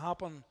it to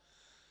happen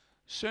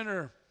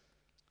sooner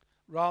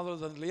rather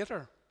than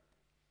later.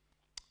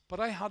 But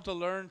I had to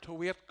learn to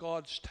wait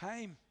God's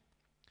time.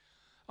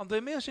 And the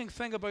amazing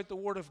thing about the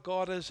Word of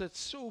God is it's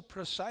so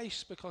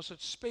precise because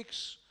it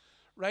speaks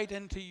right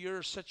into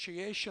your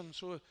situation.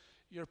 So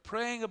you're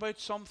praying about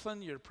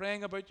something, you're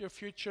praying about your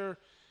future,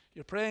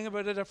 you're praying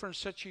about a different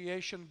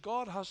situation.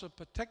 God has a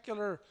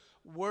particular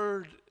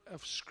word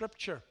of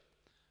Scripture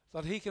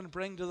that he can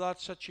bring to that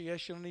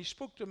situation. And he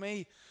spoke to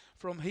me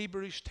from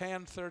Hebrews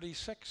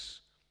 10:36.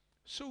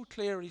 So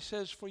clear, he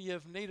says, for ye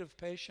have need of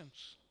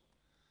patience.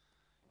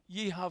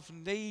 Ye have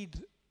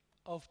need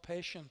of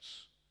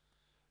patience.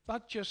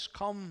 That just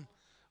come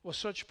with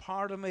such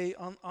part of me,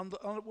 and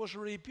it was a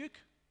rebuke.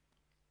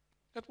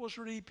 It was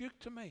a rebuke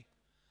to me.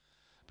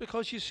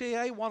 Because you see,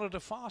 I wanted to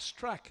fast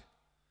track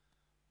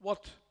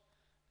what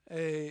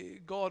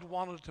God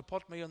wanted to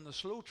put me on the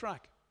slow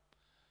track.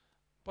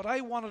 But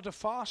I wanted to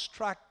fast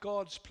track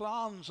God's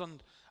plans,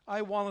 and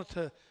I wanted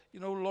to,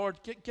 Lord,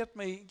 get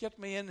me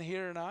in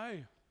here now.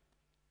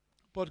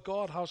 But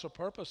God has a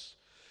purpose.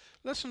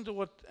 Listen to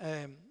what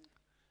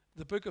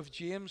the book of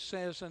James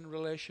says in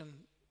relation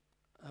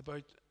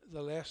about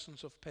the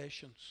lessons of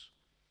patience.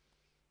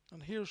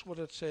 And here's what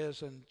it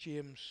says in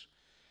James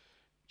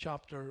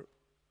chapter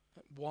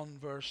 1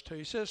 verse 2.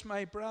 He says,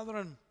 my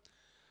brethren,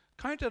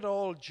 count it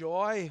all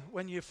joy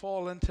when you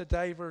fall into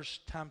divers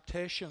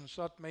temptations.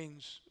 That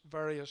means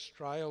various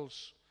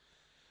trials.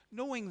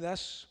 Knowing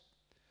this,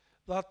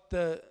 that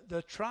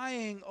the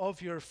trying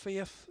of your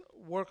faith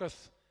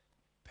worketh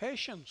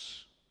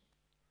patience.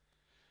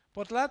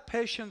 But let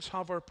patience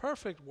have her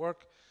perfect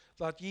work,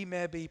 that ye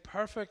may be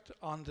perfect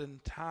and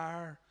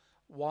entire,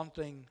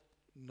 wanting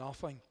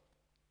nothing.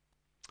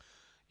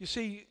 You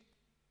see,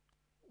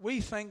 we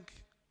think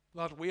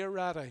that we're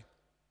ready,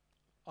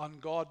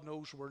 and God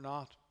knows we're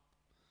not.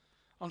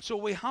 And so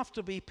we have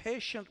to be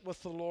patient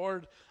with the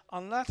Lord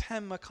and let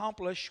him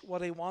accomplish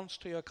what he wants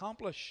to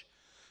accomplish.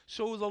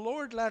 So the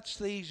Lord lets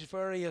these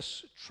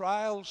various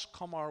trials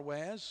come our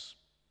ways,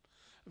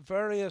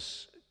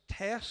 various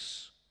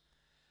tests,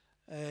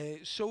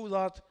 so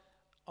that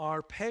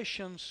our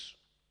patience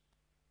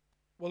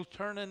will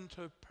turn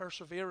into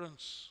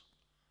perseverance.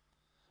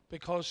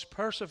 Because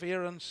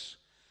perseverance,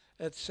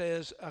 it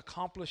says,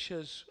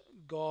 accomplishes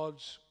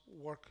God's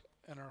work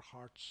in our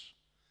hearts.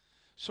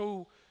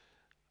 So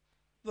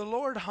the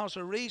Lord has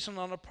a reason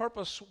and a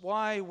purpose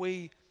why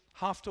we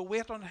have to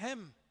wait on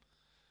him.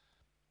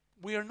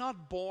 We are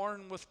not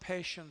born with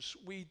patience.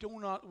 We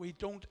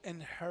don't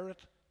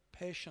inherit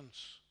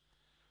patience.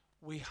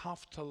 We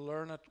have to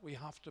learn it. We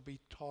have to be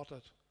taught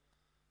it.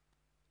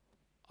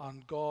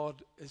 And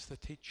God is the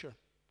teacher.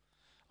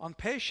 And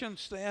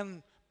patience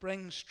then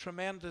brings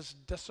tremendous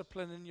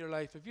discipline in your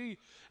life.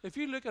 If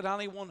you look at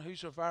anyone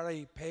who's a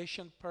very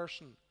patient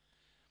person,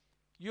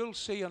 you'll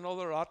see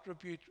another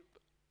attribute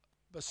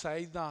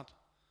beside that,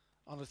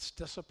 and it's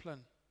discipline.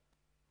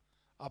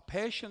 A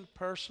patient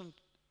person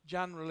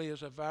generally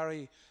is a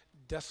very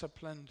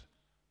disciplined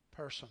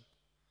person,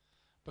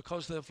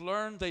 because they've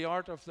learned the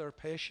art of their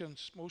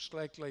patience most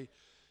likely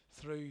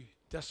through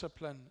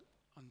discipline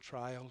and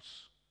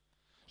trials.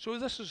 So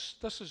this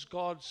is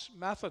God's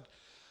method,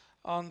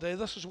 and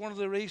this is one of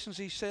the reasons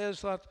he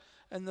says that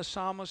in the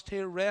psalmist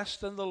here,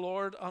 rest in the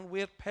Lord and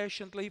wait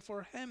patiently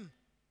for him.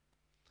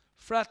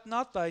 Fret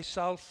not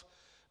thyself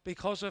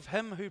because of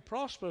him who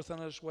prospereth in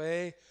his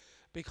way,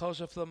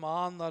 because of the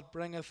man that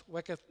bringeth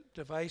wicked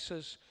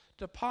devices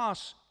to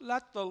pass.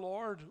 Let the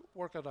Lord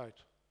work it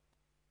out.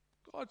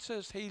 God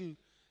says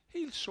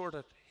he'll sort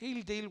it.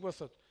 He'll deal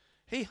with it.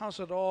 He has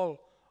it all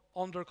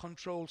under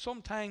control.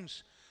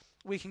 Sometimes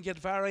we can get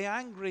very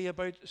angry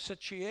about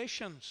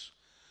situations.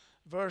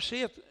 Verse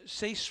 8,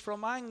 cease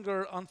from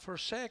anger and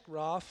forsake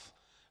wrath.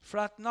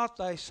 Fret not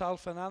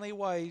thyself in any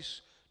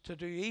wise to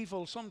do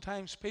evil.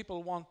 Sometimes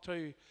people want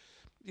to,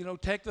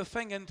 take the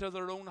thing into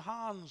their own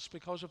hands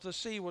because of they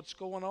see what's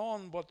going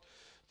on. But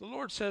the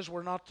Lord says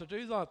we're not to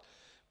do that.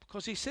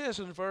 Because he says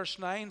in verse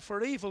 9,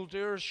 for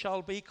evildoers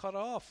shall be cut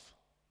off.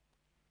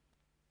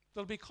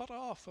 They'll be cut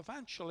off.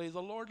 Eventually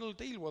the Lord will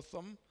deal with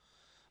them.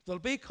 They'll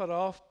be cut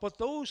off. But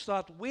those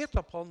that wait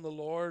upon the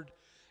Lord,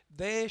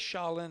 they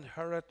shall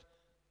inherit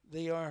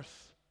the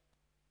earth.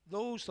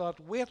 Those that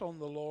wait on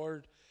the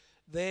Lord,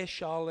 they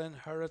shall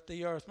inherit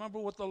the earth. Remember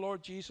what the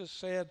Lord Jesus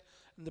said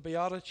in the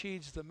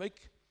Beatitudes, the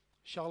meek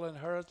shall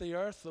inherit the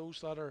earth.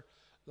 Those that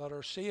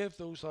are saved,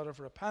 those that have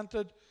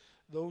repented,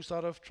 those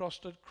that have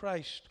trusted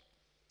Christ.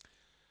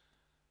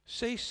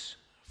 Cease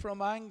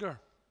from anger.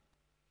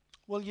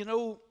 Well,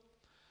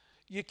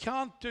 you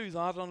can't do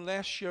that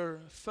unless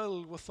you're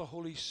filled with the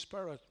Holy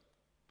Spirit.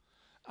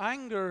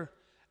 Anger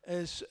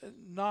is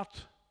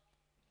not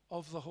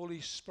of the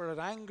Holy Spirit.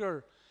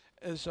 Anger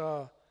is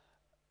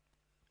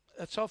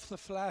it's of the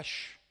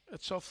flesh.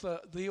 It's of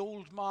the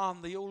old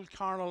man, the old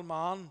carnal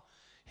man.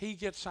 He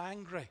gets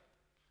angry.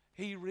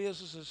 He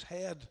raises his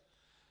head.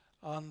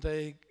 And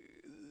the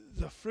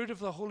fruit of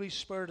the Holy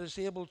Spirit is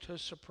able to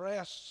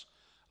suppress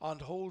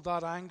and hold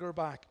that anger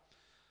back.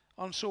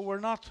 And so we're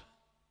not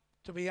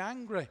to be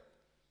angry.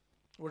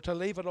 We're to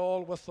leave it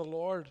all with the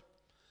Lord.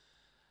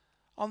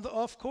 And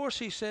of course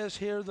he says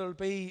here there'll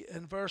be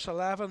in verse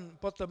 11,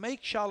 but the meek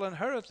shall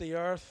inherit the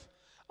earth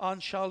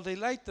and shall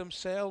delight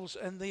themselves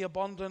in the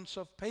abundance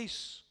of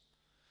peace.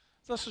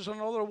 This is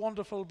another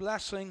wonderful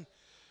blessing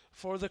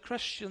for the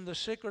Christian. The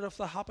secret of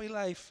the happy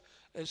life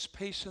is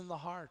peace in the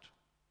heart.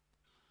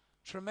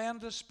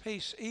 Tremendous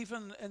peace,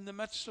 even in the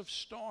midst of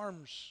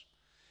storms,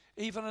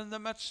 even in the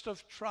midst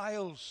of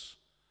trials.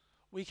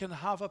 We can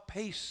have a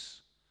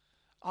peace,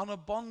 an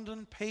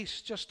abundant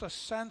peace, just a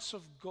sense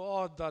of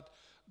God, that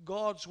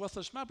God's with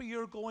us. Maybe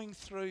you're going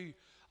through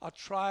a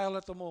trial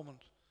at the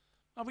moment.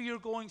 Maybe you're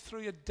going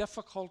through a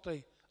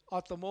difficulty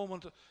at the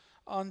moment.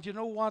 And you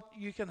know what?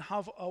 You can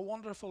have a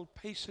wonderful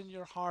peace in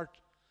your heart,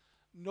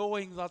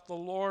 knowing that the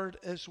Lord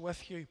is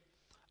with you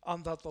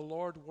and that the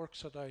Lord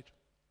works it out.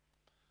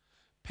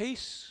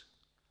 Peace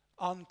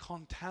and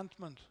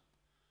contentment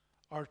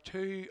are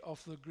two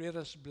of the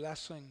greatest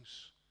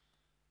blessings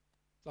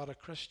that a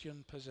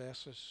Christian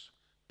possesses.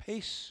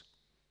 Peace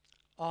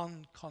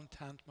and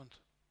contentment.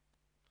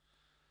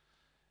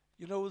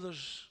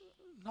 There's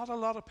not a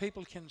lot of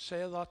people can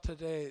say that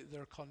today.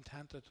 They're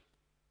contented.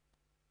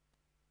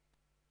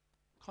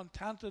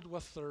 Contented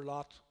with their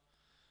lot.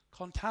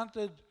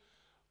 Contented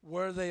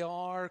where they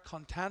are.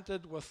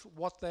 Contented with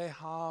what they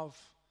have.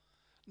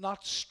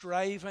 Not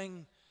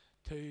striving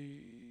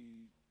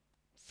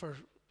for,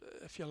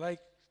 if you like,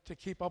 to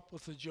keep up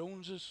with the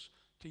Joneses,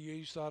 to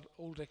use that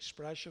old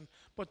expression,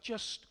 but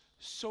just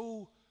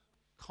so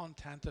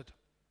contented.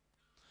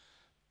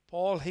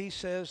 Paul, he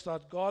says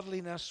that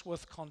godliness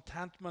with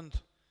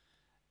contentment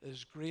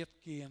is great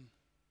gain.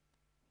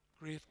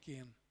 Great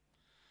gain.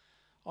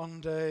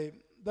 And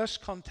this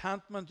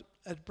contentment,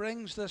 it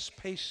brings this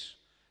peace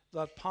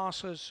that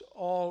passes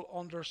all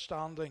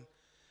understanding.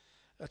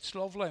 It's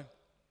lovely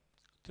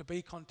to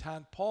be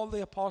content. Paul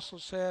the Apostle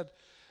said,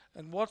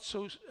 in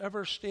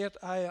whatsoever state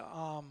I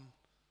am,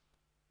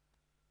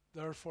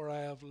 therefore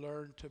I have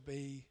learned to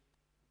be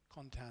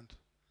content.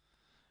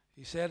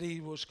 He said he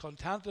was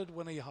contented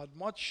when he had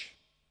much,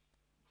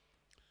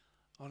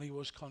 and he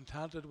was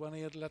contented when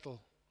he had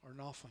little or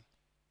nothing.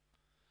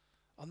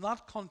 And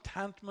that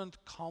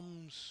contentment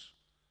comes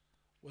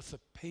with the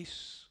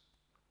peace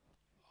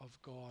of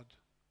God.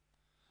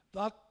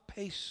 That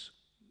peace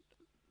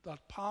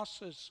that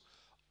passes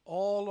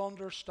all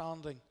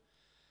understanding.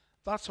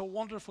 That's a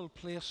wonderful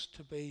place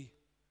to be,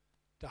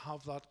 to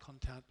have that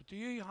contentment. Do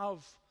you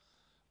have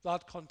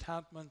that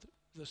contentment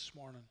this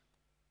morning?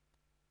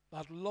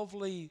 That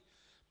lovely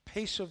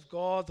peace of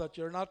God, that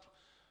you're not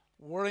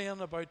worrying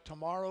about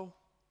tomorrow.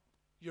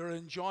 You're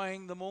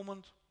enjoying the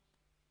moment.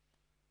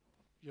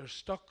 You're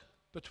stuck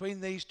between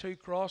these two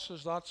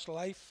crosses. That's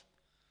life.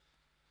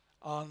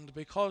 And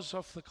because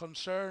of the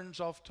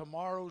concerns of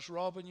tomorrow's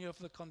robbing you of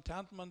the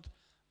contentment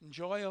and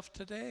joy of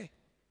today.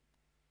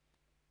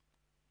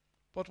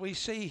 But we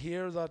see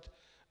here that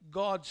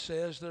God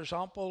says there's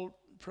ample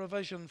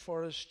provision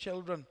for his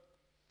children.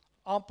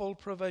 Ample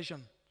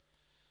provision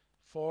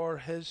for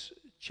his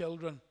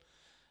children.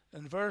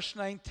 In verse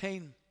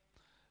 19,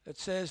 it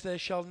says, they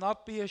shall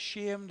not be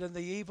ashamed in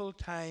the evil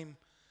time,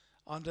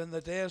 and in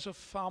the days of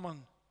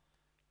famine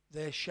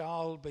they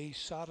shall be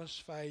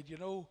satisfied.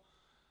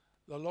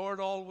 The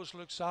Lord always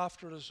looks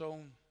after his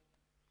own.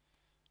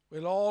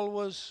 We'll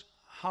always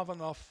have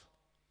enough.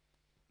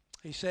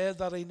 He said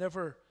that he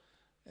never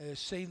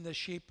seen the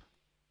sheep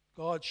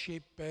God's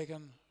sheep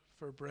begging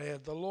for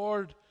bread. The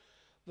Lord,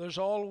 there's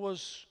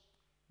always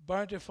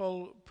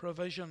bountiful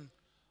provision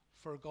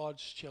for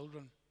God's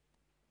children.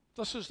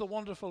 This is the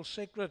wonderful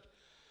secret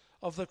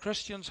of the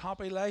Christian's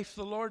happy life.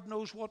 The Lord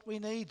knows what we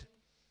need.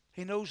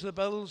 He knows the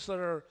bills that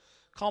are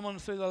coming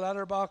through the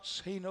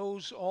letterbox. He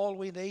knows all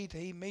we need.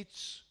 He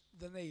meets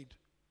the need.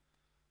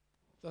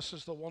 This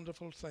is the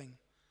wonderful thing.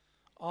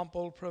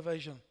 Ample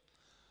provision.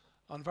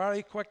 And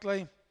very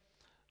quickly,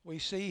 we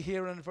see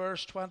here in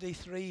verse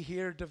 23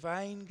 here,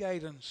 divine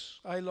guidance.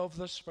 I love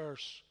this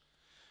verse.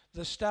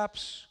 The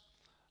steps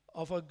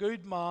of a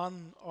good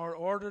man are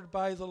ordered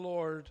by the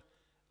Lord,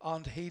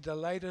 and he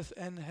delighteth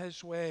in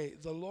his way.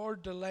 The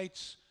Lord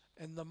delights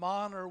in the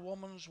man or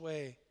woman's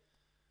way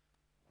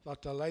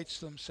that delights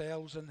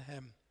themselves in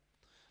him.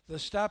 The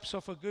steps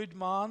of a good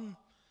man,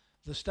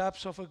 the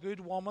steps of a good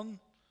woman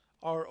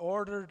are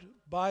ordered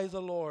by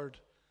the Lord.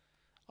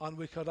 And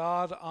we could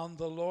add, and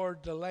the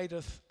Lord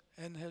delighteth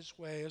in his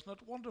way. Isn't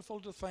it wonderful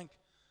to think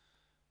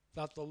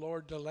that the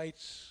Lord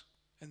delights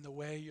in the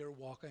way you're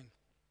walking?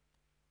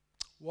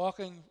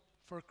 Walking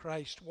for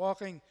Christ,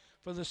 walking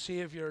for the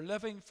Savior,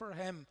 living for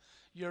him.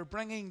 You're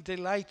bringing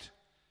delight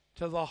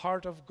to the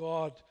heart of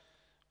God.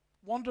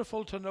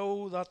 Wonderful to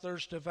know that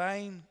there's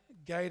divine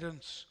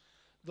guidance.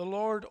 The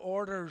Lord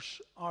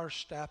orders our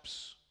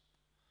steps.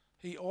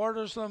 He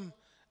orders them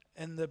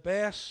in the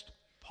best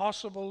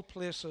possible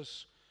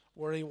places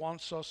where he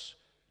wants us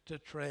to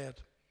tread.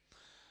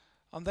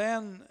 And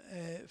then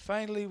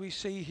finally we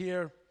see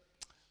here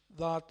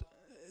that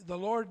the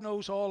Lord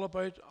knows all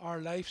about our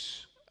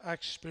life's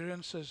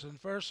experiences. In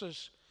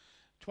verses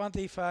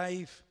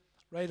 25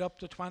 right up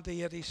to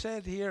 28, he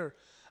said here,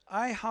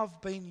 I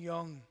have been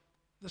young.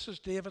 This is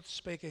David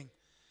speaking.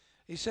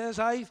 He says,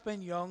 I've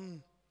been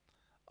young,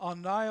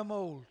 and now I'm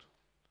old.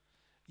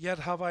 Yet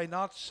have I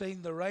not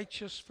seen the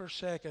righteous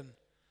forsaken,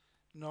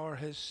 nor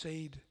his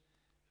seed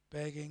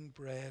begging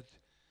bread.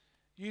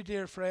 You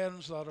dear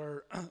friends that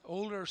are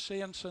older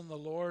saints in the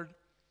Lord,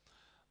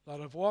 that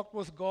have walked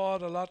with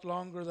God a lot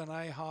longer than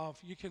I have,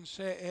 you can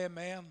say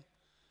amen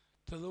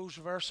to those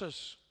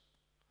verses.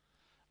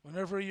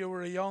 Whenever you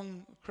were a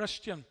young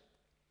Christian,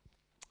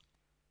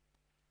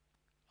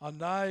 and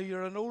now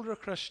you're an older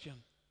Christian,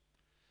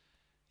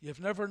 you've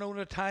never known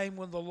a time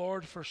when the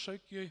Lord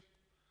forsook you,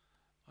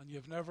 and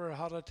you've never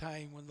had a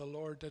time when the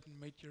Lord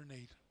didn't meet your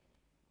need.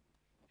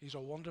 He's a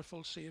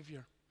wonderful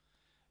Savior.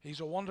 He's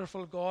a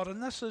wonderful God,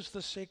 and this is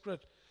the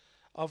secret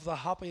of the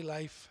happy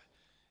life.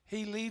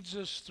 He leads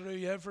us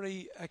through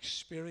every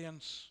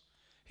experience.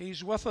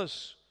 He's with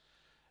us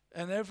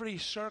in every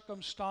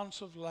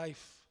circumstance of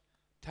life,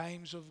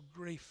 times of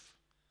grief,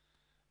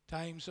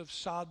 times of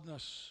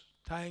sadness,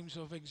 times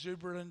of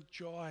exuberant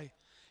joy.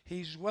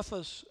 He's with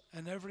us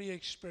in every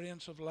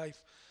experience of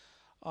life.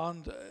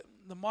 And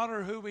no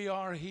matter who we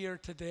are here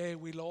today,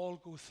 we'll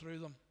all go through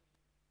them.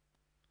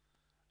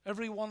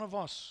 Every one of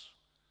us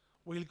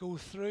will go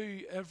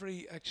through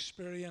every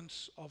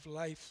experience of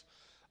life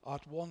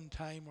at one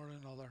time or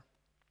another.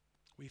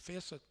 We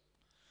face it.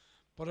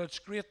 But it's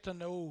great to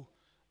know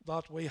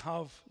that we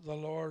have the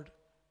Lord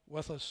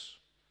with us.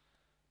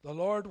 The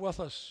Lord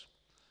with us.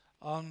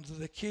 And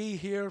the key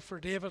here for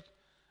David,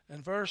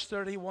 in verse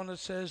 31, it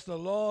says, the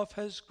law of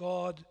his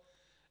God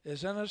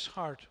is in his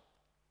heart.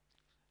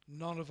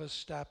 None of his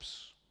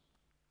steps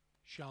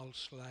shall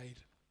slide.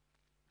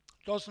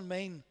 Doesn't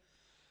mean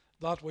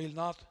that we'll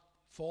not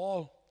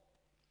fall,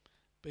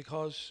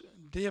 because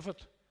David,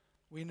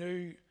 we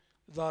knew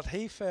that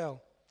he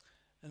fell.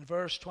 In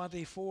verse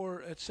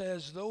 24, it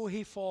says, though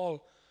he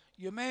fall,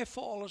 you may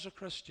fall as a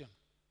Christian.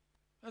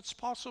 It's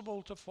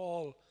possible to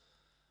fall.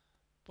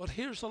 But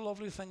here's the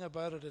lovely thing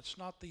about it, it's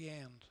not the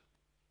end.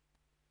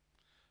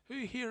 Who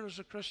here as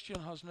a Christian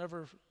has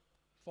never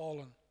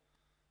fallen?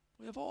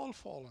 We have all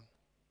fallen.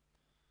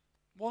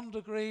 One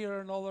degree or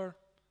another,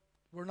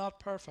 we're not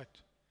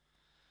perfect.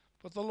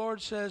 But the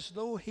Lord says,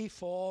 though he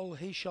fall,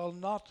 he shall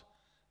not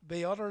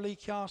be utterly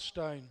cast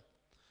down,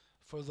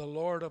 for the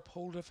Lord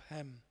upholdeth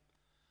him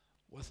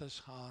with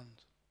his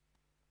hand.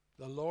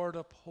 The Lord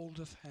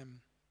upholdeth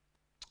him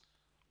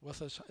with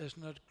his.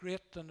 Isn't it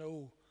great to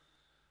know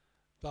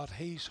that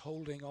he's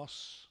holding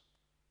us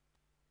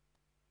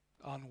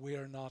and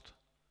we're not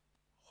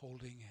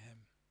holding him?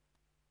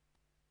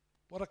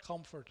 What a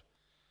comfort.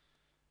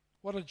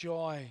 What a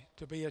joy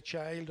to be a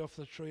child of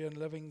the true and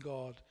living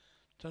God,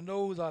 to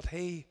know that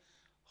he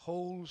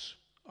holds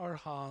our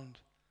hand.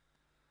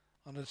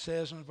 And it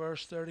says in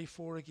verse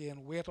 34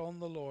 again, wait on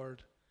the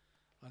Lord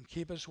and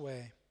keep his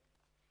way,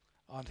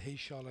 and he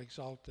shall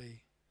exalt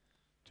thee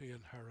to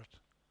inherit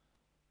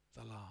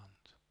the land.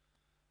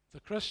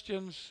 The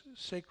Christian's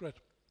secret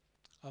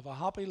of a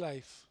happy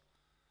life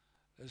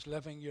is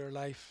living your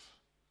life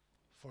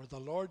for the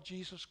Lord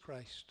Jesus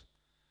Christ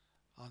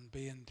and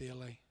being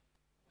daily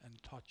in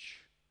touch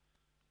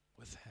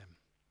with him.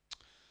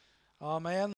 Amen.